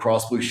in Blue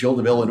Cross Blue Shield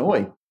of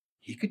Illinois.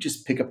 he could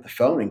just pick up the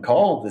phone and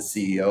call the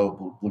CEO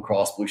of Blue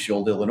Cross Blue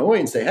Shield Illinois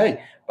and say,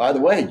 hey, by the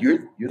way,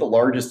 you're the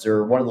largest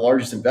or one of the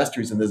largest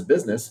investors in this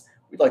business.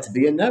 We'd like to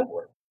be in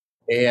network.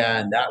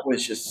 And that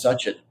was just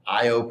such an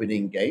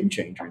eye-opening game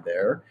changer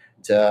there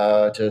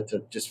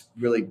to just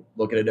really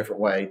look at a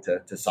different way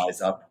to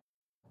size up.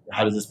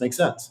 How does this make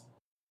sense?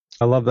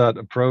 I love that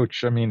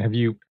approach. I mean,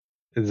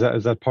 is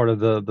that part of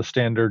the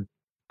standard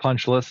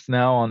punch list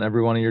now on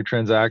every one of your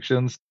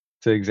transactions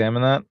to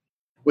examine that?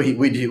 We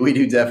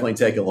do definitely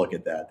take a look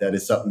at that. That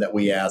is something that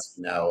we ask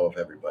now of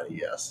everybody.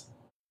 Yes.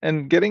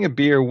 And getting a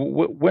beer,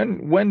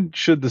 when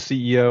should the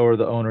CEO or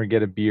the owner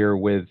get a beer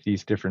with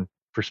these different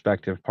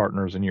prospective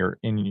partners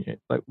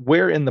like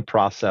where in the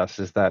process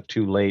is that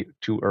too late,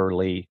 too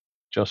early,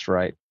 just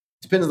right?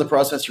 Depends on the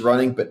process you're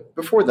running, but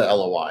before the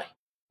LOI,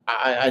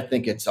 I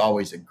think it's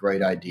always a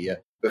great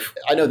idea.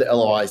 I know the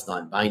LOI is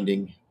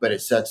non-binding, but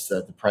it sets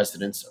the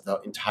precedence of the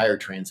entire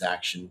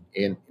transaction,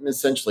 and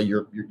essentially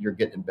you're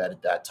getting in bed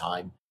at that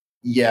time.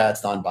 Yeah,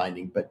 it's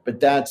non-binding, but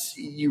that's,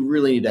 you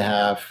really need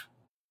to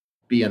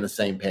be on the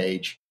same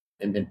page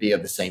and be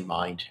of the same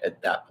mind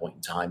at that point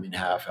in time, and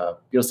have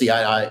you'll see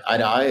eye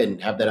to eye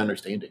and have that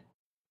understanding.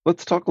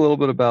 Let's talk a little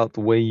bit about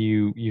the way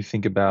you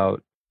think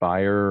about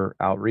buyer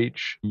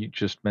outreach. You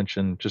just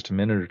mentioned just a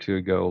minute or two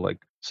ago, like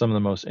some of the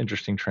most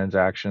interesting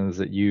transactions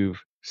that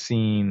you've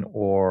seen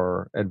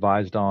or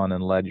advised on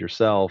and led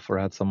yourself or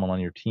had someone on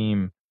your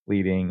team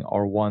leading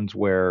are ones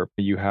where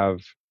you have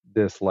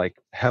this like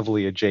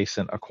heavily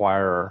adjacent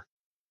acquirer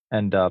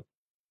end up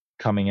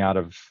coming out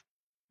of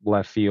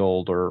left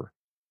field, or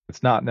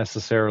it's not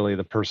necessarily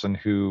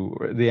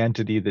the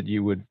entity that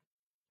you would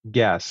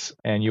guess.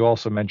 And you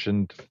also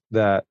mentioned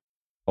that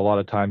a lot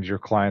of times your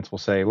clients will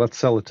say, let's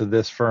sell it to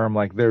this firm,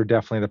 like they're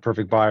definitely the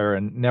perfect buyer,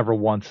 and never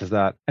once has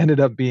that ended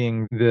up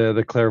being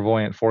the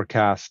clairvoyant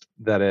forecast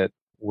that it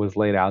was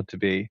laid out to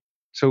be.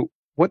 So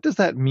what does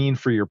that mean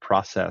for your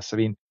process? I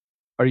mean,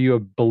 are you a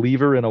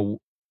believer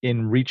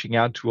in reaching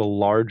out to a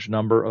large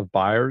number of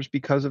buyers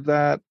because of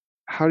that?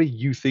 How do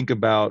you think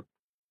about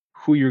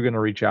who you're going to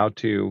reach out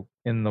to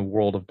in the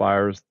world of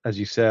buyers? As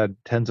you said,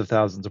 tens of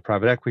thousands of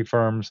private equity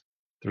firms.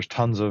 There's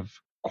tons of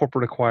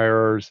corporate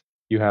acquirers.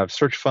 You have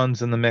search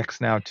funds in the mix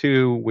now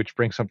too, which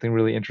brings something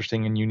really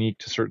interesting and unique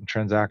to certain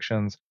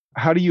transactions.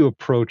 How do you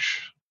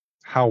approach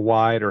how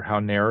wide or how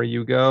narrow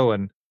you go,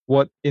 and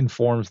what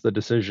informs the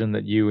decision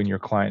that you and your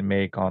client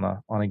make on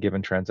a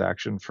given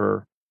transaction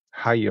for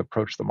how you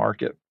approach the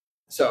market?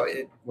 So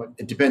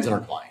it depends on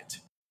our client.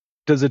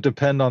 Does it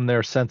depend on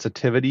their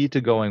sensitivity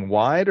to going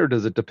wide, or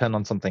does it depend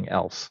on something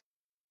else?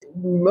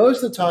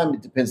 Most of the time,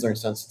 it depends on their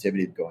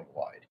sensitivity to going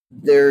wide.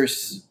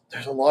 There's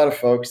a lot of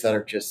folks that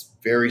are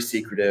just very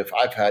secretive.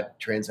 I've had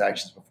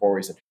transactions before where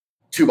he said,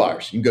 2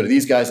 buyers. You can go to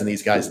these guys,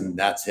 and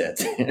that's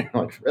it. I'm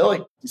like,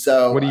 really?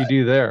 So what do you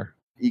do there?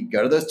 You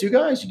go to those 2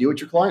 guys. You do what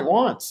your client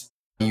wants.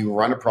 You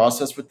run a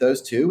process with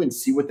those 2 and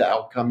see what the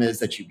outcome is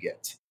that you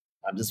get.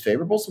 Sometimes it's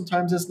favorable,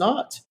 sometimes it's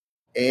not.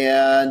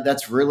 And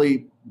that's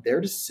really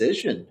their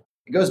decision.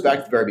 It goes back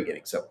to the very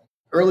beginning. So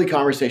early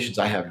conversations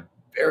I have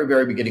very,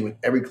 very beginning with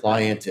every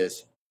client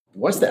is,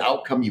 what's the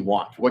outcome you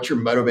want? What's your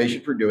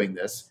motivation for doing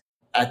this?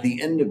 At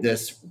the end of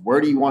this, where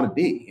do you want to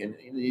be? And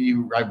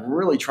I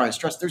really try and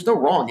stress there's no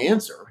wrong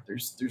answer.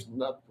 There's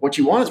not, what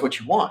you want is what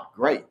you want.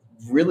 Great.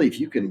 Really, if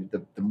you can,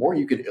 the more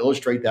you can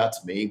illustrate that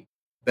to me,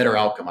 better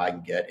outcome I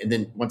can get. And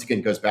then once again,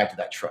 it goes back to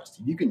that trust.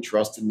 If you can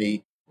trust in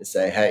me to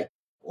say, hey,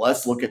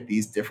 let's look at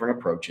these different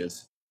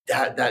approaches,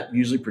 that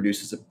usually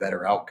produces a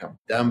better outcome.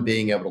 Them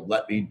being able to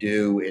let me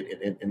do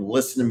it and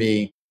listen to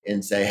me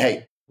and say,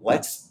 hey,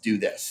 let's do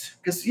this.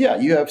 Because yeah,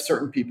 you have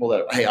certain people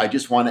that, hey, I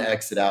just want to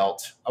exit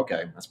out.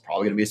 Okay, that's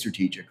probably going to be a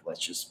strategic. Let's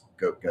just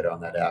go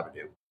down that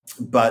avenue.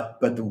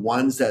 But the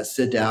ones that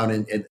sit down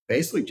and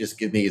basically just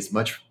give me as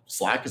much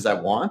slack as I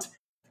want,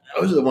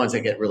 those are the ones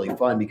that get really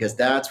fun, because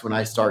that's when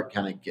I start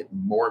kind of getting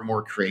more and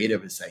more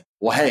creative and say,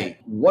 well, hey,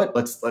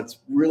 let's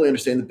really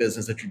understand the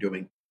business that you're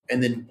doing.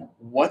 And then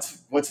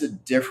what's a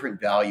different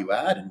value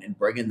add, and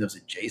bring in those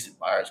adjacent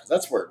buyers, because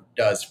that's where it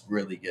does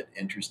really get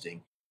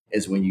interesting,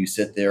 is when you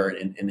sit there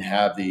and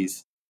have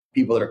these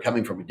people that are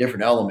coming from a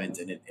different element,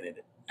 and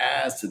it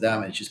adds to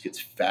them, and it just gets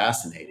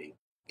fascinating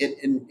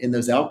in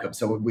those outcomes.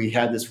 So we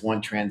had this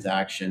one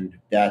transaction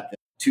that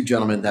 2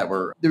 gentlemen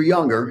they're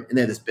younger, and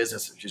they had this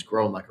business that was just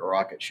growing like a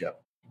rocket ship.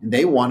 And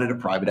they wanted a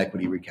private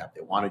equity recap.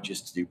 They wanted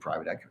just to do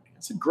private equity. I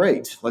said,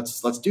 great,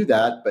 let's do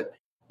that. But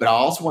I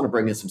also want to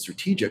bring in some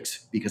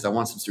strategics, because I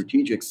want some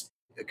strategics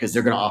because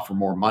they're going to offer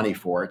more money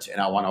for it.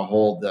 And I want to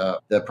hold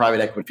the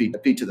private equity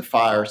feet to the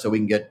fire so we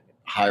can get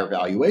higher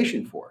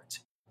valuation for it.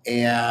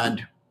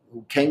 And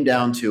came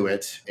down to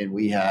it, and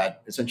we had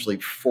essentially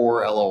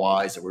 4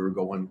 LOIs that we were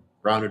going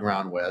round and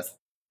round with.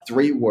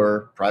 3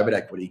 were private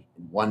equity,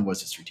 and 1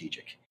 was a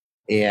strategic.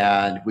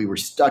 And we were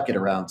stuck at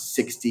around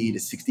 $60 to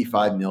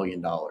 $65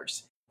 million.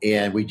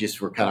 And we just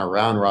were kind of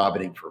round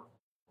robining for,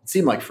 it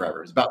seemed like forever.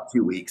 It was about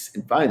 2 weeks.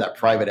 And finally,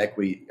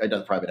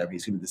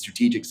 the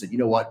strategic said, you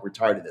know what, we're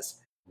tired of this.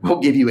 We'll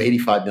give you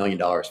 $85 million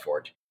for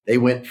it. They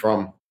went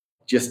from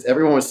just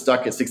everyone was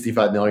stuck at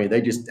 65 million.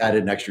 They just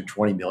added an extra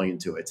 20 million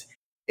to it.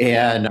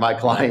 And my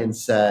client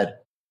said,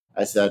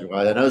 I said,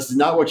 well, I know this is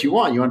not what you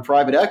want. You want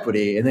private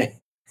equity. And they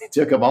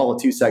took them all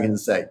of 2 seconds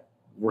to say,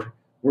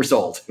 we're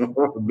sold.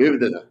 We're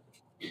moving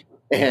it.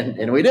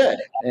 And we did.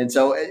 And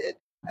so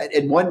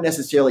it wasn't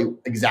necessarily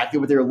exactly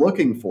what they were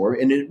looking for.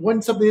 And it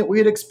wasn't something that we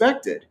had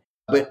expected.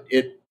 But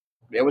it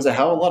was a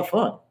hell of a lot of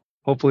fun.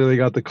 Hopefully they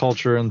got the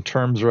culture and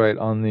terms right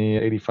on the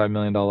 $85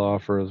 million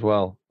offer as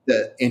well.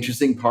 The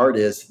interesting part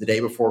is the day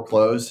before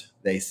close,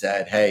 they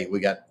said, hey, we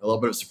got a little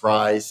bit of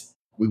surprise.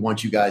 We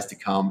want you guys to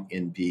come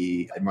and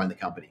run the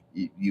company.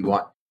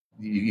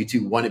 You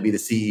two want to be the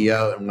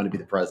CEO and want to be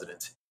the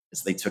president.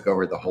 So they took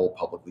over the whole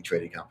publicly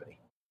traded company.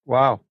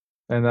 Wow.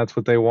 And that's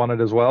what they wanted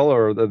as well,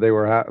 or that they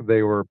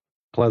were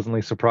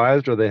pleasantly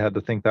surprised, or they had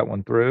to think that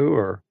one through,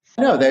 or?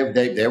 No,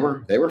 they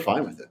were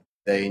fine with it.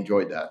 They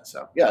enjoyed that.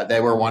 So yeah,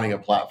 they were wanting a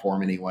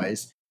platform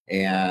anyways,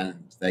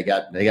 and they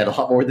got a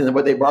lot more than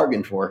what they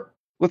bargained for.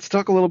 Let's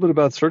talk a little bit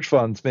about search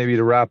funds, maybe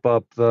to wrap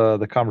up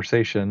the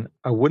conversation.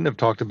 I wouldn't have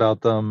talked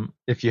about them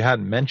if you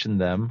hadn't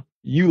mentioned them.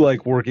 You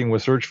like working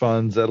with search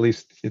funds, at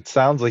least it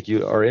sounds like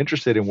you are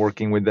interested in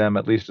working with them,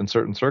 at least in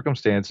certain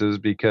circumstances,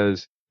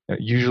 because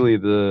usually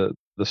the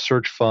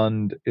search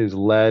fund is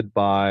led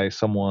by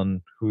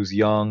someone who's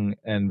young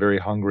and very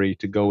hungry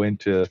to go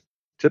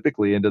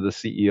typically into the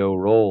CEO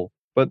role.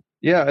 But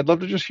yeah, I'd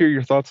love to just hear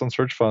your thoughts on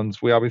search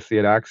funds. We obviously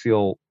at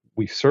Axial,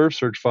 we serve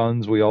search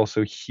funds. We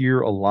also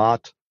hear a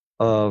lot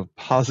of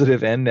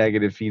positive and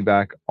negative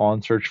feedback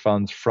on search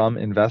funds from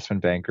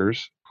investment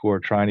bankers who are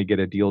trying to get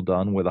a deal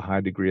done with a high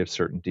degree of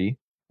certainty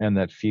and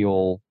that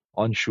feel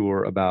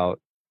unsure about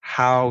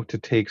how to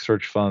take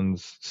search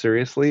funds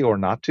seriously or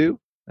not to,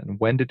 and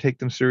when to take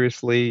them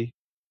seriously,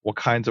 what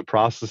kinds of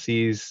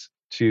processes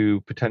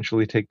to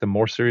potentially take them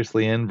more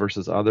seriously in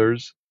versus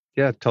others.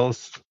 Yeah, tell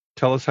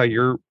us how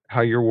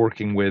you're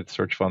working with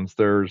search funds.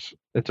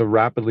 It's a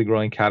rapidly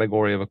growing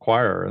category of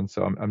acquirer, and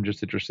so I'm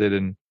just interested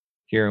in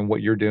hearing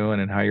what you're doing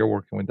and how you're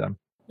working with them.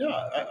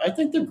 Yeah, I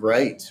think they're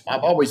great.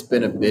 I've always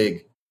been a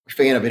big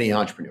fan of any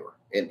entrepreneur,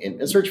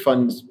 and search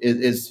funds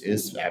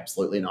is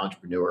absolutely an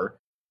entrepreneur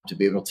to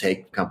be able to take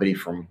a company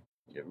from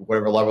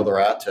whatever level they're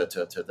at to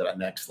that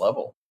next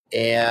level.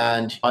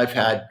 And I've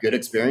had good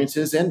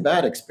experiences and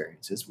bad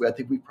experiences. I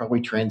think we probably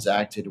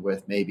transacted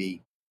with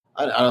maybe,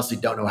 I honestly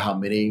don't know how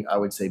many, I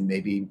would say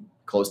maybe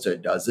close to a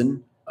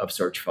dozen of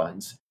search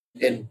funds.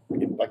 And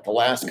like the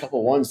last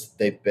couple of ones,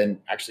 they've been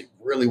actually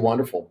really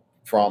wonderful,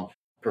 from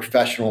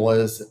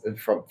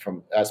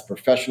from as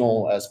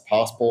professional as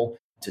possible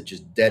to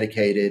just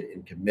dedicated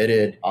and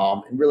committed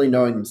and really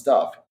knowing them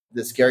stuff.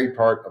 The scary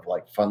part of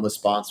like fundless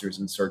sponsors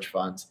and search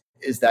funds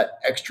is that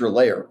extra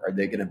layer. Are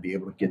they going to be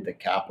able to get the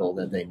capital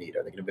that they need?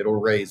 Are they going to be able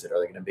to raise it? Are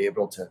they going to be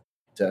able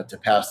to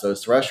pass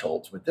those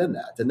thresholds within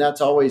that? And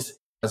that's always,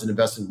 as an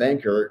investment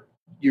banker,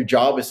 your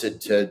job is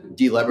to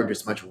deleverage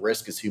as much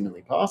risk as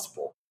humanly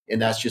possible.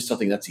 And that's just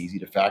something that's easy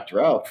to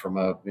factor out from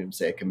a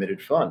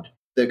committed fund.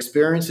 The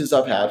experiences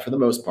I've had for the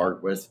most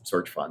part with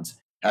search funds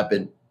have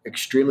been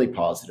extremely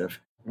positive.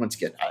 Once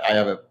again, I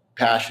have a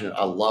passion.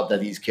 I love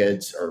that these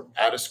kids are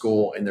out of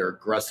school and they're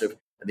aggressive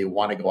and they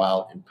want to go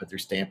out and put their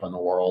stamp on the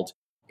world,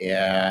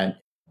 and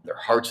their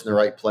heart's in the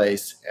right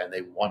place and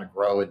they want to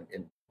grow and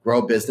grow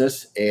a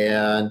business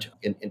and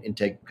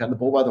take kind of the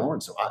bull by the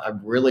horn. So I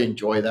really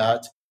enjoy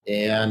that.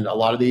 And a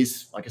lot of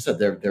these, like I said,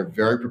 they're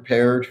very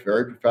prepared,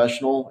 very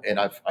professional, and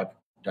I've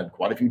done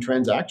quite a few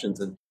transactions.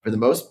 And for the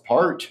most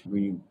part,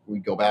 we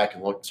go back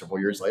and look several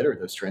years later,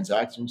 those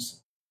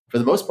transactions, for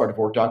the most part, have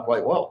worked out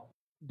quite well.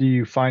 Do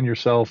you find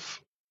yourself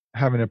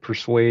having to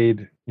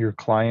persuade your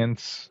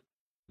clients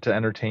to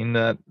entertain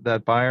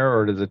that buyer,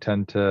 or does it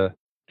tend to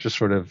just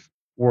sort of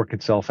work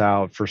itself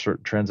out for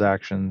certain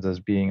transactions as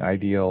being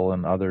ideal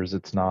and others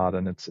it's not,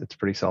 and it's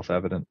pretty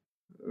self-evident?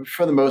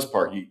 For the most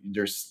part,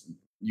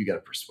 you got to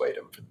persuade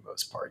them. For the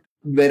most part,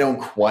 they don't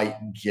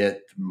quite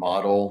get the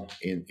model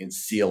and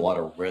see a lot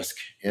of risk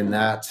in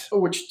that,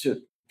 which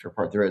to a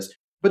part there is.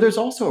 But there's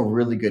also a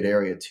really good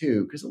area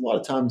too, because a lot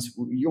of times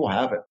you'll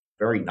have a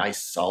very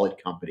nice, solid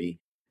company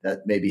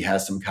that maybe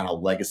has some kind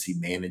of legacy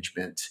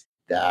management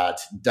that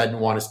doesn't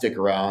want to stick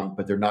around,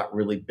 but they're not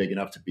really big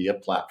enough to be a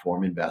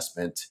platform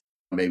investment.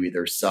 Maybe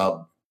they're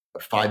sub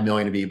 5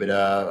 million of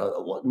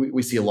EBITDA.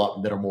 We see a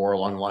lot that are more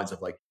along the lines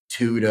of like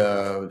 2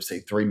 to say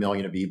 3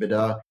 million of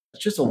EBITDA.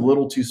 It's just a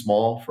little too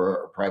small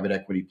for a private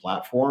equity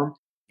platform.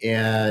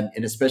 And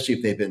especially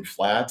if they've been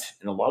flat.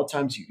 And a lot of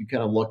times you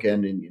kind of look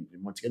in, and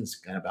once again, it's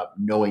kind of about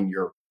knowing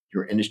your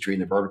industry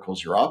and the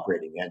verticals you're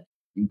operating in.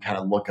 You can kind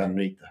of look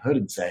underneath the hood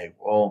and say,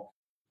 well,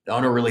 the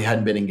owner really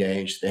hadn't been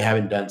engaged. They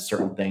haven't done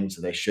certain things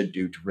that they should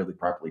do to really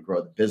properly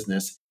grow the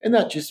business. And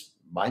that just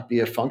might be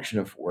a function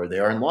of where they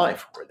are in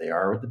life, where they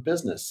are with the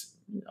business.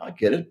 I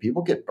get it.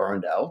 People get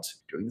burned out.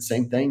 Doing the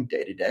same thing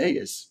day to day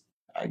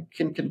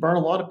can burn a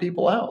lot of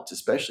people out,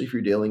 especially if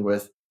you're dealing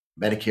with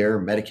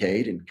Medicare,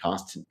 Medicaid, and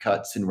constant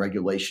cuts and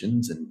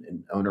regulations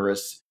and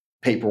onerous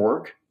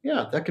paperwork.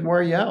 Yeah, that can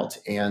wear you out.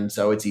 And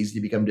so it's easy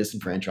to become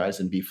disenfranchised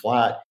and be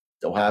flat.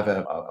 They'll have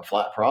a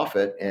flat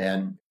profit,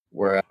 and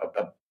where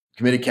a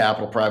committed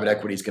capital private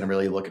equity is going to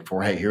really looking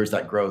for, hey, here's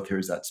that growth,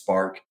 here's that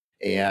spark.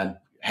 And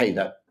hey,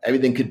 that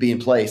everything could be in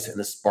place. And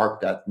the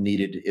spark that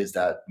needed is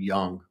that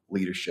young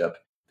leadership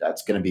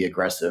that's going to be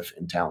aggressive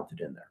and talented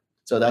in there.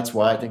 So that's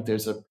why I think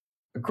there's a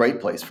great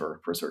place for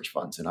search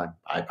funds. And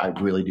I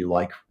really do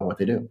like what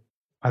they do.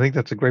 I think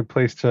that's a great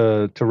place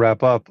to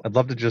wrap up. I'd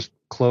love to just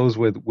close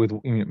with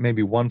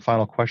maybe one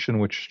final question,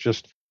 which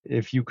just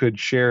if you could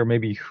share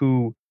maybe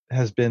who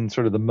has been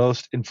sort of the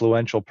most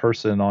influential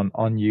person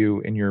on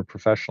you in your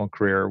professional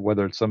career,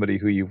 whether it's somebody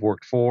who you've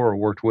worked for or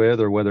worked with,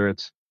 or whether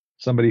it's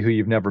somebody who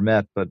you've never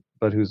met, but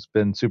who's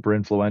been super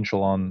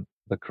influential on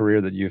the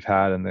career that you've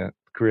had and the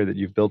career that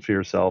you've built for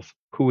yourself.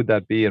 Who would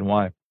that be and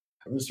why?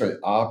 I'm going to start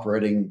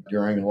operating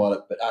during a lot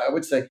of, but I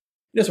would say,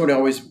 someone I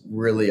always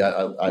really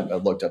I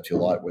looked up to a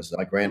lot was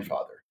my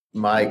grandfather.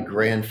 My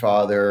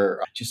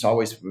grandfather just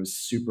always was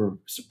super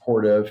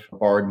supportive,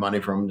 borrowed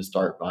money from him to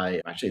start I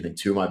think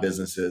 2 of my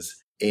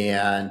businesses.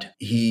 And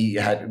he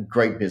had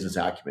great business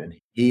acumen.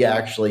 He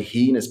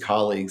and his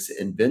colleagues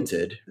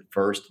invented the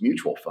first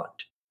mutual fund.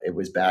 It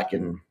was back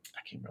in,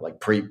 I can't remember, like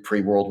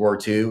pre-World War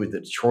II with the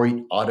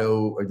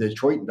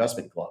Detroit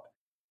Investment Club.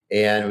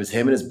 And it was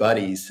him and his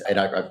buddies. And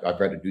I've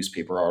read a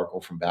newspaper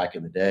article from back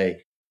in the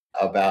day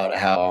about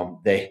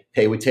how they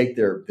would take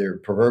their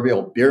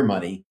proverbial beer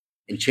money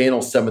and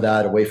channel some of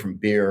that away from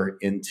beer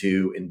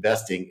into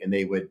investing. And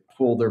they would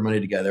pool their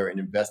money together and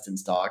invest in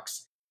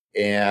stocks.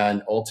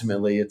 And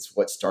ultimately, it's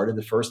what started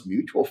the first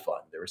mutual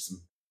fund. There were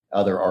some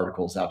other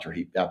articles after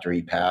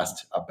he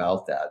passed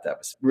about that. That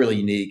was really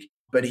unique.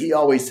 But he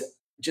always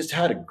just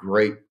had a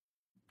great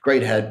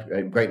head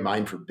and great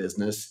mind for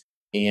business.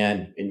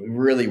 And it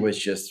really was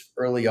just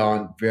early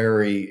on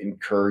very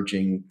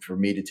encouraging for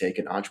me to take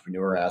an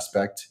entrepreneur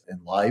aspect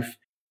in life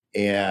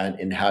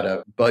and how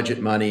to budget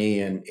money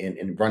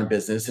and run a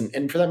business.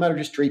 And for that matter,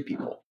 just treat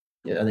people.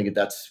 Yeah, I think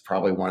that's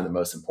probably one of the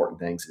most important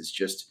things is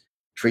just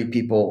treat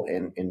people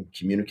and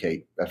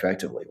communicate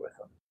effectively with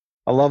them.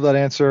 I love that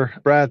answer.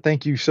 Brad,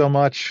 thank you so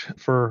much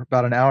for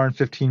about an hour and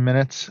 15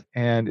 minutes.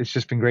 And it's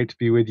just been great to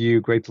be with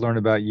you, great to learn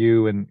about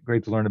you, and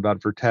great to learn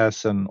about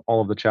Virtess and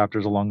all of the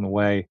chapters along the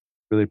way.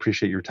 Really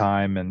appreciate your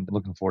time and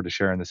looking forward to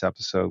sharing this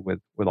episode with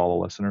all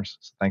the listeners.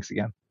 So thanks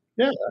again.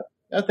 Yeah,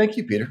 thank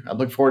you, Peter. I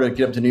look forward to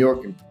get up to New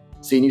York and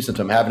seeing you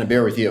sometime, having a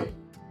beer with you.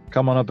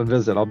 Come on up and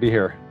visit. I'll be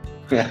here.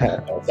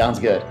 Sounds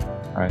good.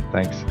 All right,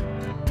 thanks.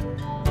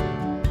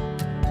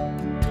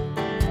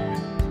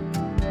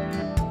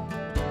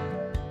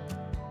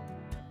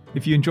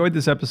 If you enjoyed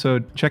this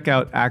episode, check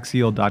out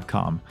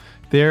Axial.com.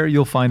 There,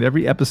 you'll find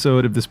every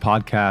episode of this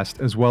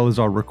podcast, as well as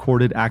our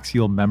recorded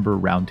Axial member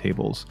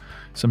roundtables,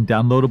 some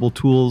downloadable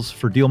tools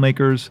for deal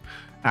makers,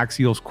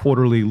 Axial's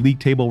quarterly league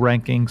table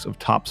rankings of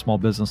top small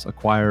business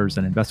acquirers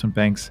and investment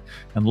banks,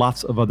 and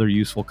lots of other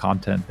useful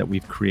content that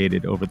we've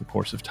created over the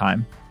course of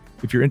time.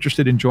 If you're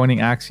interested in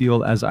joining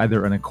Axial as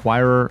either an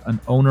acquirer,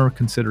 an owner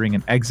considering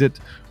an exit,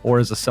 or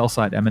as a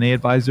sell-side M&A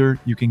advisor,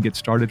 you can get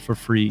started for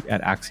free at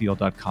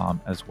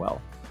Axial.com as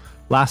well.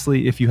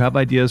 Lastly, if you have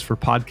ideas for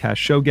podcast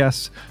show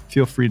guests,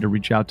 feel free to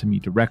reach out to me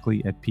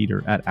directly at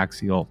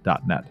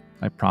peter@axial.net.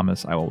 I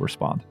promise I will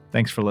respond.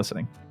 Thanks for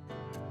listening.